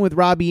happened with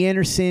Robbie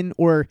Anderson,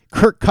 or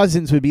Kirk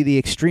Cousins would be the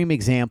extreme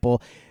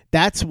example,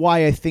 that's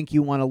why I think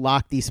you want to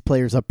lock these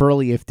players up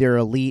early if they're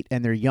elite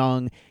and they're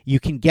young. You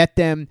can get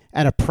them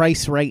at a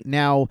price right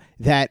now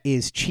that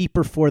is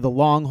cheaper for the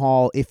long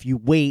haul. If you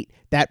wait,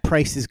 that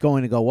price is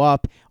going to go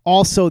up.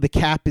 Also, the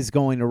cap is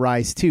going to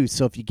rise too.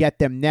 So if you get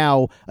them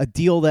now, a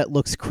deal that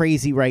looks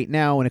crazy right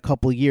now in a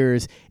couple of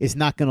years is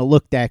not going to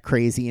look that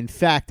crazy. In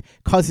fact,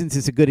 Cousins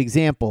is a good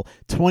example.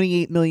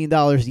 $28 million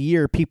a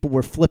year, people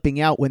were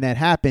flipping out when that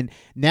happened.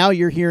 Now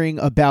you're hearing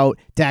about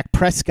Dak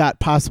Prescott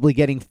possibly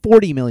getting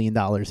 $40 million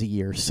a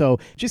year. So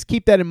just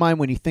keep that in mind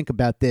when you think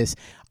about this.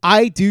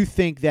 I do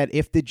think that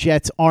if the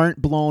Jets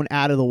aren't blown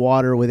out of the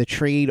water with a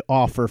trade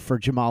offer for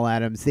Jamal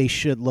Adams, they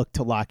should look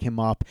to lock him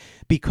up,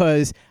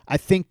 because I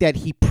think that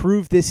he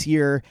proved this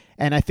year,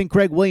 and I think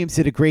Greg Williams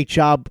did a great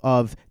job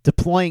of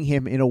deploying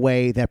him in a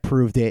way that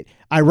proved it.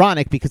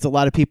 Ironic, because a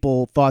lot of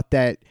people thought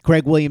that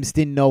Greg Williams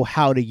didn't know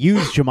how to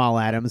use Jamal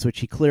Adams, which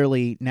he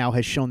clearly now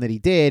has shown that he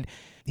did.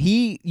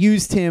 He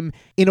used him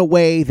in a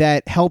way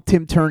that helped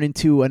him turn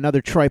into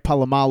another Troy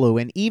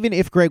Polamalu. And even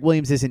if Greg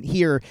Williams isn't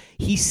here,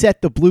 he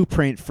set the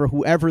blueprint for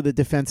whoever the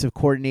defensive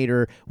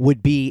coordinator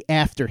would be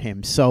after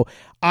him. So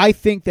I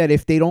think that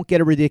if they don't get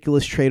a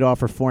ridiculous trade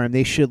offer for him,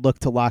 they should look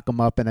to lock him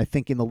up. And I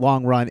think in the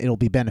long run, it'll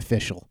be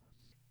beneficial.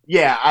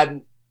 Yeah,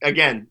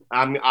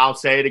 I'll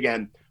say it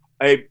again.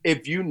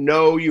 If you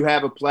know you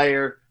have a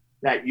player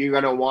that you're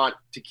going to want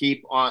to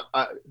keep on,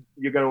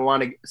 you're going to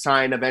want to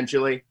sign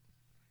eventually,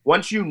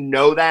 once you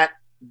know that,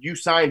 you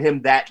sign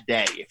him that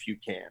day if you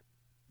can.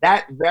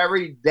 That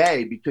very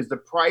day, because the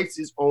price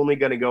is only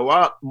going to go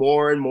up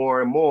more and more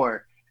and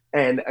more.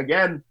 And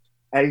again,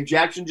 Eddie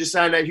Jackson just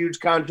signed that huge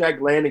contract.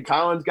 Landon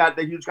Collins got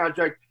the huge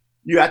contract.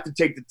 You have to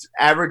take the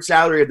average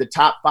salary of the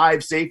top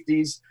 5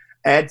 safeties.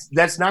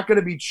 That's not going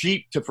to be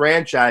cheap to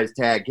franchise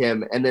tag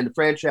him and then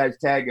franchise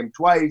tag him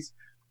twice.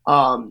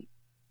 And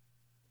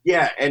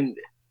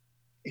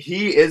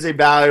he is a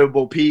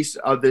valuable piece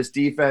of this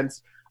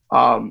defense.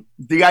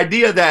 The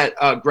idea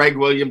that Greg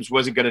Williams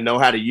wasn't going to know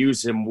how to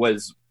use him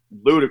was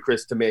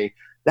ludicrous to me.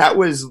 That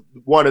was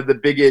one of the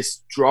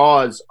biggest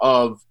draws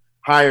of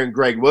hiring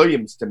Greg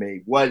Williams to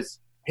me, was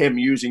him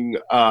using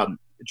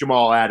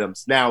Jamal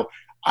Adams. Now,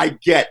 I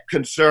get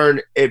concern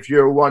if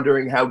you're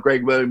wondering how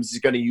Greg Williams is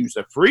going to use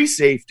a free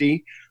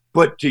safety,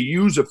 but to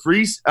use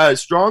a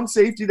strong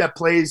safety that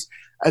plays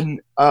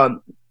a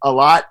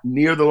lot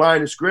near the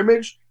line of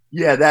scrimmage,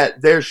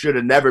 that there should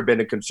have never been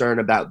a concern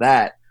about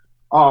that.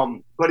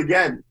 But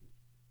again,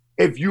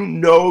 if you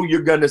know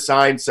you're going to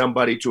sign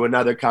somebody to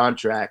another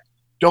contract,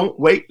 don't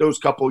wait those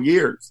couple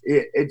years.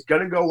 It's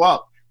going to go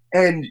up.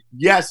 And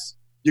yes,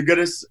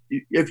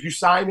 if you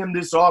sign him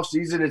this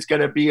offseason, it's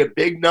going to be a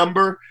big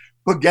number.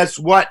 But guess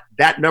what?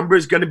 That number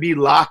is going to be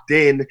locked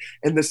in,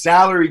 and the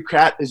salary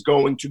cap is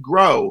going to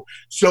grow.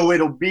 So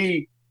it'll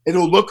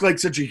look like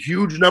such a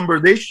huge number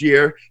this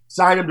year.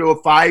 Sign him to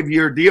a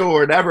 5-year deal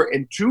or whatever.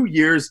 In 2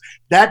 years,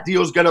 that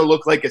deal is going to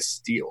look like a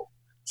steal.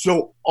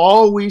 So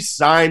always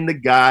sign the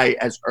guy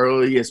as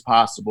early as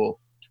possible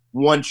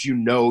once you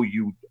know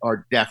you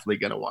are definitely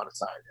going to want to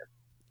sign him.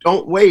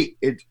 Don't wait.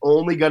 It's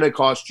only going to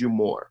cost you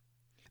more.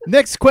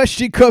 Next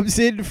question comes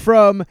in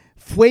from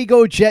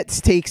Fuego Jets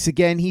Takes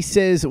again. He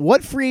says,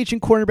 what free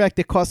agent cornerback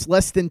that costs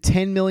less than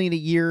 $10 million a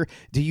year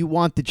do you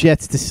want the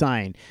Jets to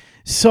sign?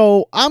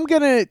 So I'm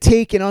going to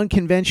take an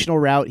unconventional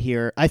route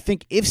here. I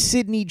think if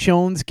Sidney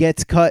Jones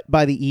gets cut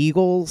by the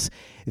Eagles,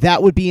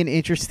 that would be an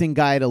interesting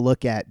guy to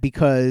look at,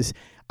 because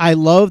I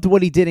loved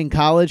what he did in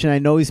college, and I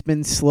know he's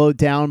been slowed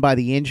down by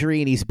the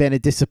injury, and he's been a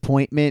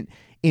disappointment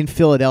in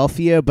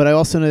Philadelphia. But I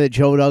also know that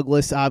Joe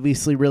Douglas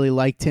obviously really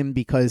liked him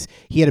because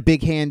he had a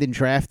big hand in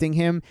drafting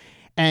him.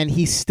 And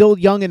he's still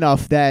young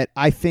enough that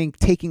I think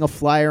taking a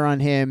flyer on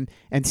him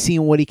and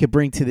seeing what he could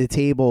bring to the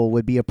table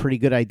would be a pretty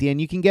good idea. And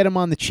you can get him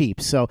on the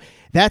cheap. So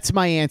that's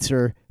my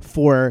answer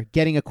for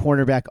getting a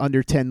cornerback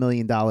under $10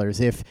 million.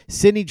 If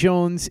Sidney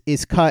Jones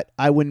is cut,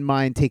 I wouldn't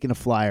mind taking a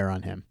flyer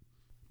on him.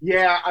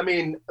 Yeah, I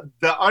mean,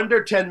 the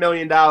under $10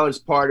 million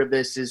part of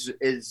this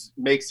is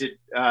makes it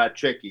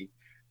tricky,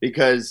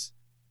 because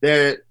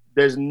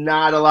there's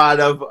not a lot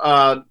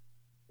of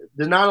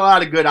there's not a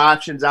lot of good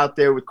options out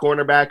there with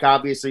cornerback.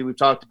 Obviously, we've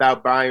talked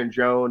about Byron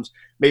Jones,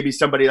 maybe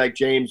somebody like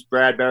James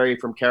Bradbury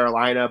from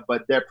Carolina,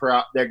 but they're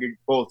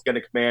both going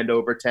to command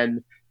over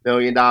 $10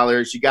 million.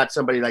 You got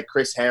somebody like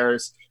Chris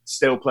Harris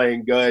still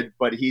playing good,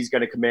 but he's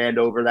going to command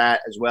over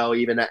that as well,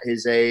 even at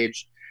his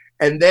age.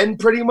 And then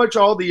pretty much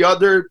all the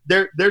other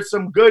there's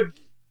some good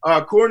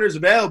corners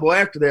available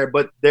after there,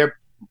 but they're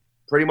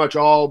pretty much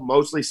all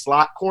mostly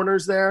slot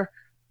corners there.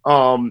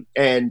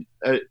 I'd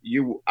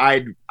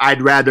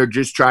rather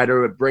just try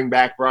to bring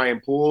back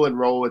Brian Poole and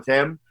roll with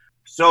him.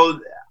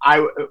 So I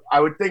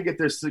would think if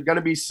there's going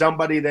to be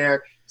somebody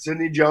there,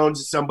 Sidney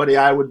Jones is somebody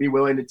I would be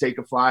willing to take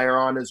a flyer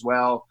on as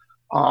well.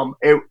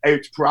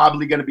 It's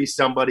probably going to be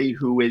somebody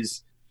who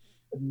is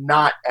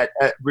not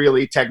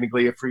really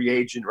technically a free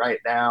agent right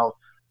now.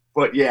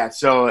 But yeah,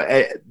 so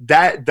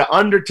that the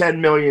under 10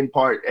 million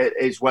part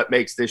is what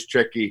makes this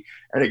tricky.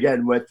 And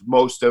again, with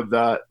most of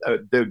the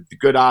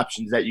good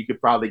options that you could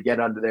probably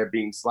get under there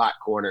being slot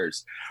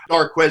corners,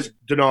 Darquez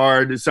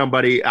Denard is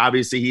somebody.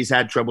 Obviously, he's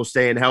had trouble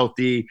staying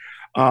healthy.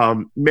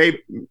 Maybe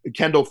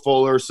Kendall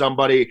Fuller,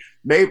 somebody.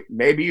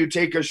 Maybe you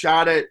take a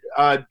shot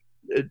at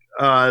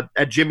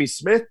Jimmy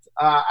Smith.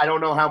 I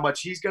don't know how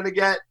much he's going to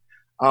get.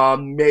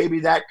 Maybe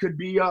that could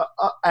be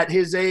at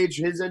his age,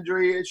 his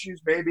injury issues.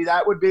 Maybe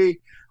that would be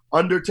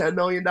under $10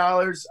 million,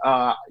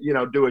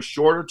 do a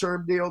shorter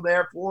term deal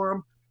there for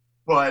him.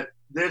 But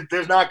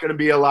there's not going to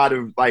be a lot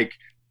of like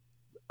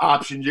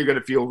options you're going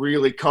to feel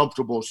really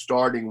comfortable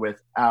starting with,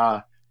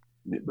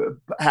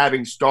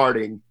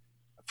 starting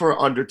for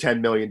under $10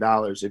 million.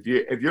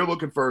 If you're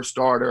looking for a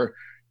starter,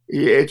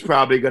 it's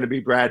probably going to be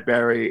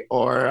Bradbury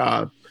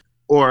or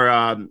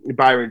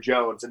Byron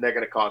Jones, and they're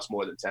going to cost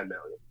more than $10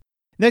 million.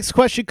 Next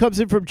question comes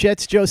in from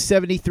Jets Joe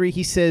 73.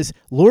 He says,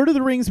 Lord of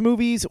the Rings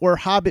movies or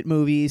Hobbit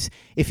movies?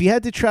 If you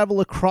had to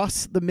travel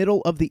across the middle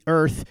of the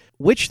earth,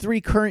 which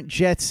 3 current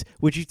Jets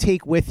would you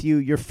take with you?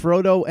 Your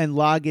Frodo and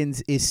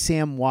Loggins is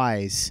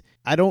Samwise.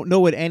 I don't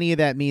know what any of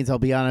that means, I'll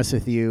be honest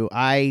with you.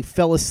 I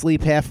fell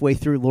asleep halfway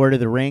through Lord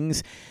of the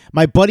Rings.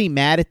 My buddy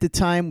Matt at the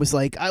time was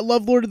like, I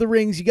love Lord of the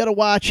Rings, you got to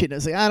watch it. And I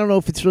was like, I don't know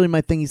if it's really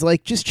my thing. He's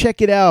like, just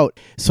check it out.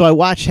 So I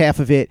watched half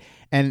of it,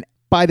 and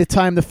by the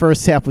time the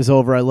first half was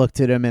over, I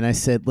looked at him and I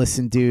said,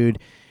 listen, dude,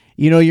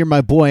 you're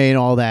my boy and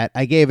all that.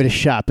 I gave it a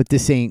shot, but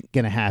this ain't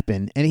going to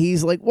happen. And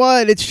he's like,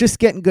 what? It's just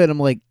getting good. I'm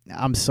like,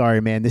 I'm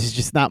sorry, man. This is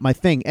just not my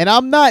thing. And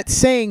I'm not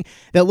saying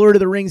that Lord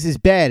of the Rings is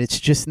bad. It's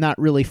just not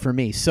really for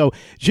me. So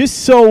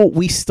just so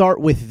we start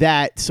with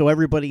that, so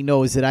everybody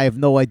knows that I have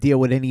no idea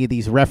what any of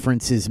these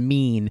references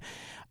mean.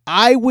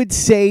 I would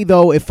say,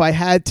 though, if I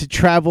had to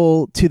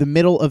travel to the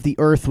middle of the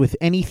earth with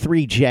any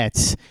 3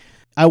 Jets,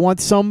 I want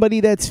somebody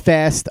that's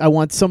fast, I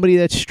want somebody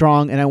that's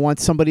strong, and I want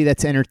somebody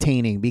that's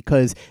entertaining,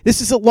 because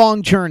this is a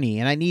long journey,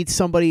 and I need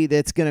somebody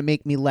that's going to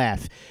make me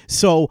laugh.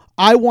 So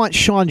I want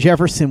Sean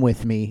Jefferson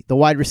with me, the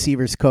wide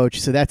receivers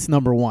coach, so that's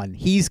number 1.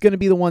 He's going to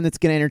be the one that's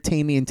going to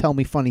entertain me and tell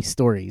me funny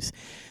stories.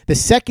 The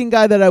second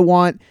guy that I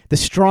want, the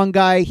strong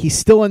guy, he's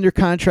still under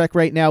contract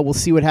right now. We'll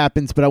see what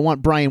happens, but I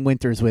want Brian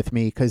Winters with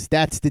me, because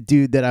that's the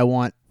dude that I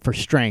want for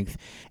strength.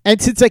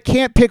 And since I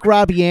can't pick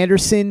Robbie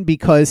Anderson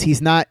because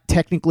he's not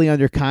technically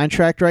under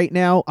contract right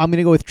now, I'm going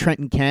to go with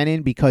Trenton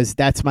Cannon, because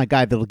that's my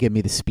guy that'll give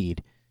me the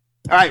speed.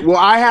 All right, well,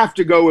 I have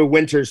to go with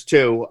Winters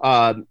too,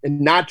 and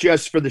not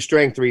just for the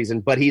strength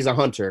reason, but he's a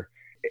hunter.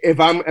 If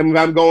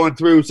I'm going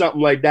through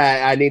something like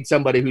that, I need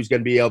somebody who's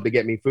going to be able to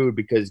get me food,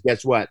 because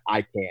guess what?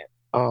 I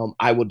can't.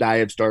 I will die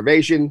of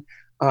starvation.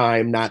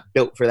 I'm not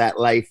built for that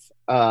life,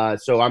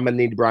 so I'm going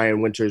to need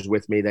Brian Winters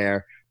with me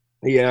there.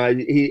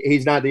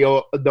 He's not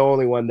the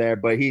only one there,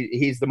 but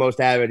he's the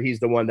most avid. He's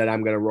the one that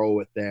I'm going to roll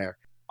with there.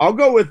 I'll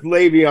go with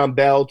Le'Veon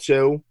Bell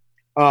too.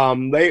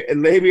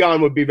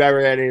 Le'Veon would be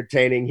very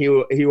entertaining. He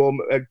will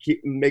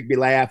make me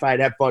laugh. I'd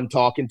have fun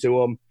talking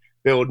to him,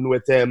 building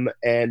with him,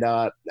 and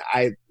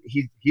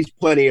he's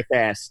plenty of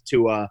fast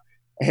to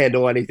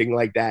handle anything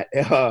like that.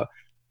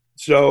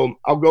 So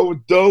I'll go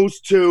with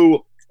those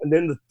 2, and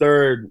then the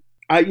third,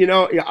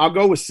 I'll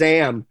go with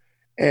Sam,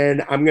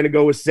 and I'm going to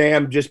go with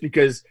Sam just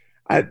because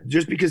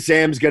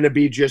Sam's going to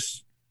be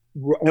just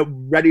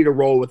ready to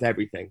roll with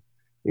everything.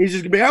 He's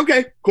just going to be,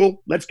 okay,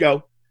 cool, let's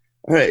go.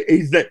 All right,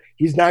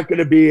 he's not going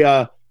to be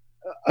a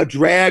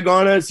drag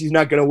on us. He's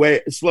not going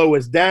to slow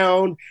us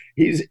down.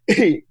 He's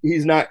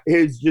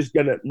just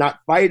going to not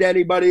fight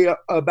anybody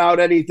about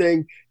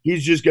anything.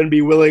 He's just going to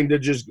be willing to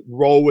just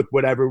roll with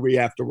whatever we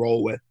have to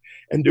roll with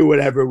and do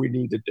whatever we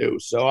need to do.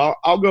 So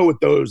I'll go with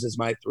those as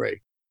my 3.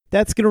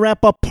 That's going to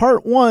wrap up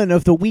part 1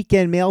 of the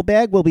weekend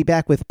mailbag. We'll be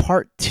back with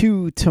part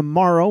 2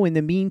 tomorrow. In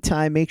the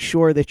meantime, make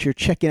sure that you're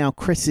checking out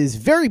Chris's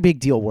very big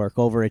deal work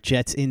over at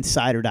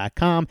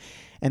jetsinsider.com,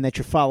 and that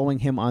you're following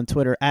him on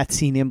Twitter at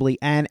 @CNimbley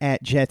and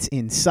at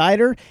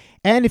JetsInsider.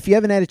 And if you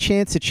haven't had a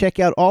chance to check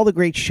out all the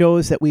great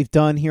shows that we've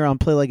done here on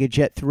Play Like a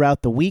Jet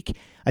throughout the week,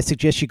 I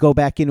suggest you go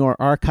back into our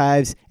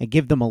archives and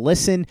give them a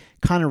listen.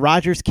 Connor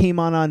Rogers came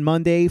on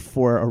Monday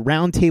for a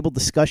roundtable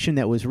discussion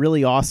that was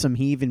really awesome.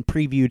 He even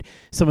previewed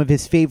some of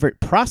his favorite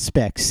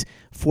prospects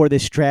for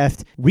this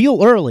draft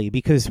real early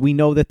because we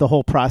know that the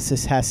whole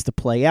process has to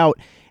play out.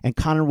 And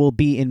Connor will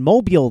be in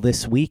Mobile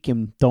this week.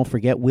 And don't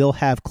forget, we'll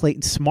have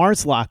Clayton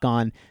Smarslock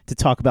on to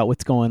talk about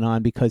what's going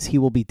on because he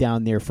will be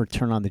down there for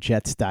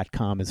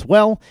turnonthejets.com as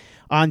well.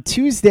 On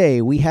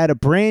Tuesday, we had a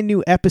brand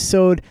new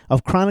episode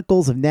of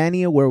Chronicles of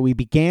Narnia where we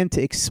began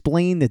to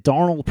explain the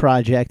Darnold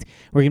Project.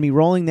 We're going to be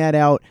rolling that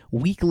out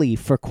weekly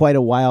for quite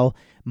a while.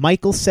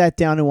 Michael sat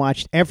down and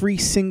watched every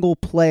single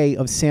play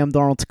of Sam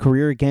Darnold's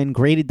career again,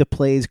 graded the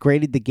plays,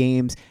 graded the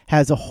games,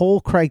 has a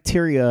whole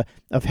criteria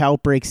of how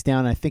it breaks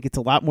down. I think it's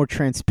a lot more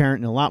transparent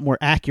and a lot more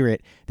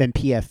accurate than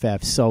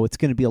PFF, so it's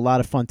going to be a lot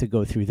of fun to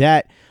go through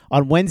that.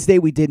 On Wednesday,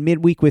 we did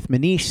midweek with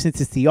Manish.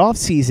 Since it's the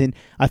offseason,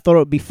 I thought it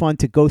would be fun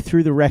to go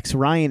through the Rex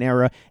Ryan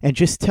era and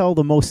just tell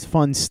the most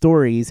fun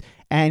stories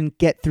and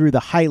get through the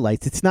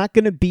highlights. It's not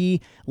going to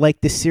be like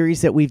the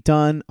series that we've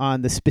done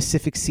on the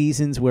specific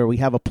seasons where we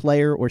have a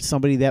player or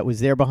somebody that was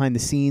there behind the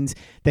scenes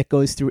that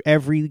goes through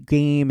every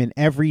game and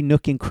every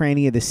nook and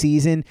cranny of the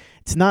season.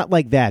 It's not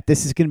like that.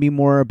 This is going to be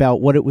more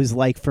about what it was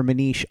like for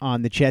Manish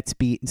on the Jets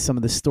beat and some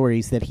of the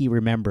stories that he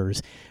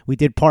remembers. We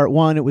did part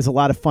 1. It was a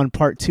lot of fun.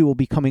 Part 2 will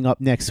be coming up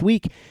next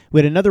week. We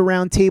had another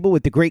roundtable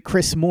with the great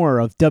Chris Moore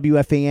of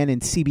WFAN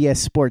and CBS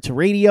Sports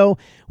Radio,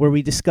 where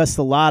we discussed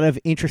a lot of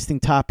interesting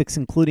topics,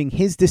 including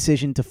his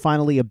decision to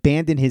finally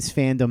abandon his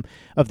fandom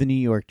of the New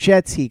York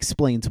Jets. He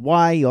explains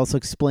why. He also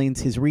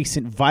explains his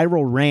recent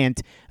viral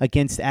rant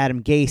against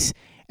Adam Gase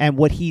and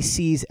what he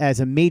sees as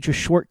a major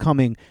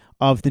shortcoming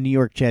of the New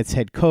York Jets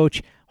head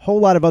coach. Whole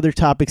lot of other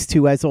topics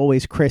too. As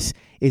always, Chris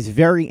is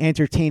very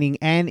entertaining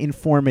and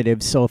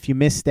informative, so if you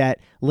missed that,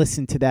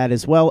 listen to that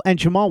as well. And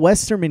Jamal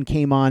Westerman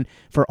came on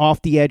for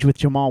Off the Edge with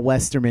Jamal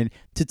Westerman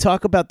to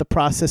talk about the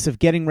process of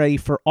getting ready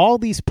for all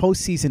these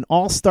postseason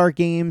all-star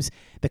games,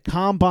 the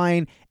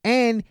combine,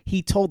 and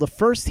he told a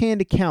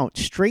first-hand account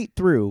straight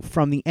through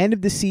from the end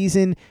of the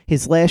season,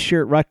 his last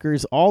year at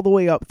Rutgers, all the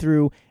way up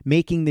through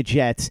making the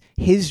Jets,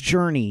 his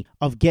journey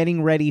of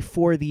getting ready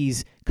for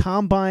these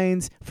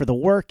combines, for the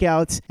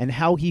workouts, and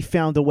how he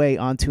found a way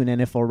onto an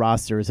NFL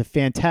roster. Is a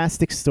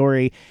fantastic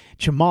story.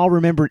 Jamal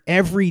remembered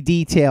every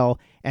detail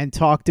and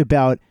talked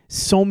about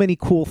so many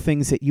cool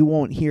things that you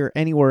won't hear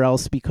anywhere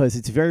else because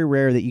it's very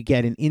rare that you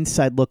get an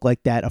inside look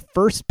like that, a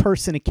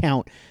first-person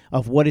account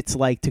of what it's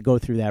like to go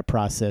through that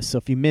process. So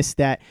if you missed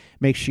that,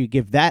 make sure you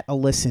give that a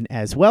listen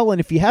as well. And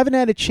if you haven't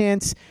had a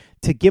chance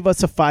to give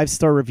us a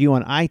 5-star review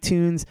on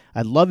iTunes,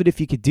 I'd love it if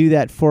you could do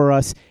that for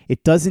us.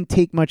 It doesn't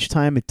take much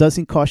time. It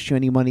doesn't cost you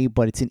any money,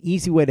 but it's an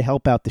easy way to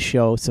help out the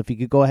show. So if you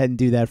could go ahead and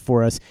do that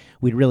for us,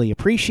 we'd really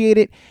appreciate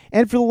it.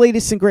 And for the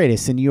latest and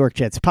greatest in New York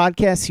Jets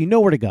podcasts, you know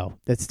where to go.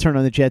 That's Turn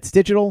on the Jets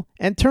Digital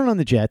and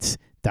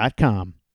turnonthejets.com.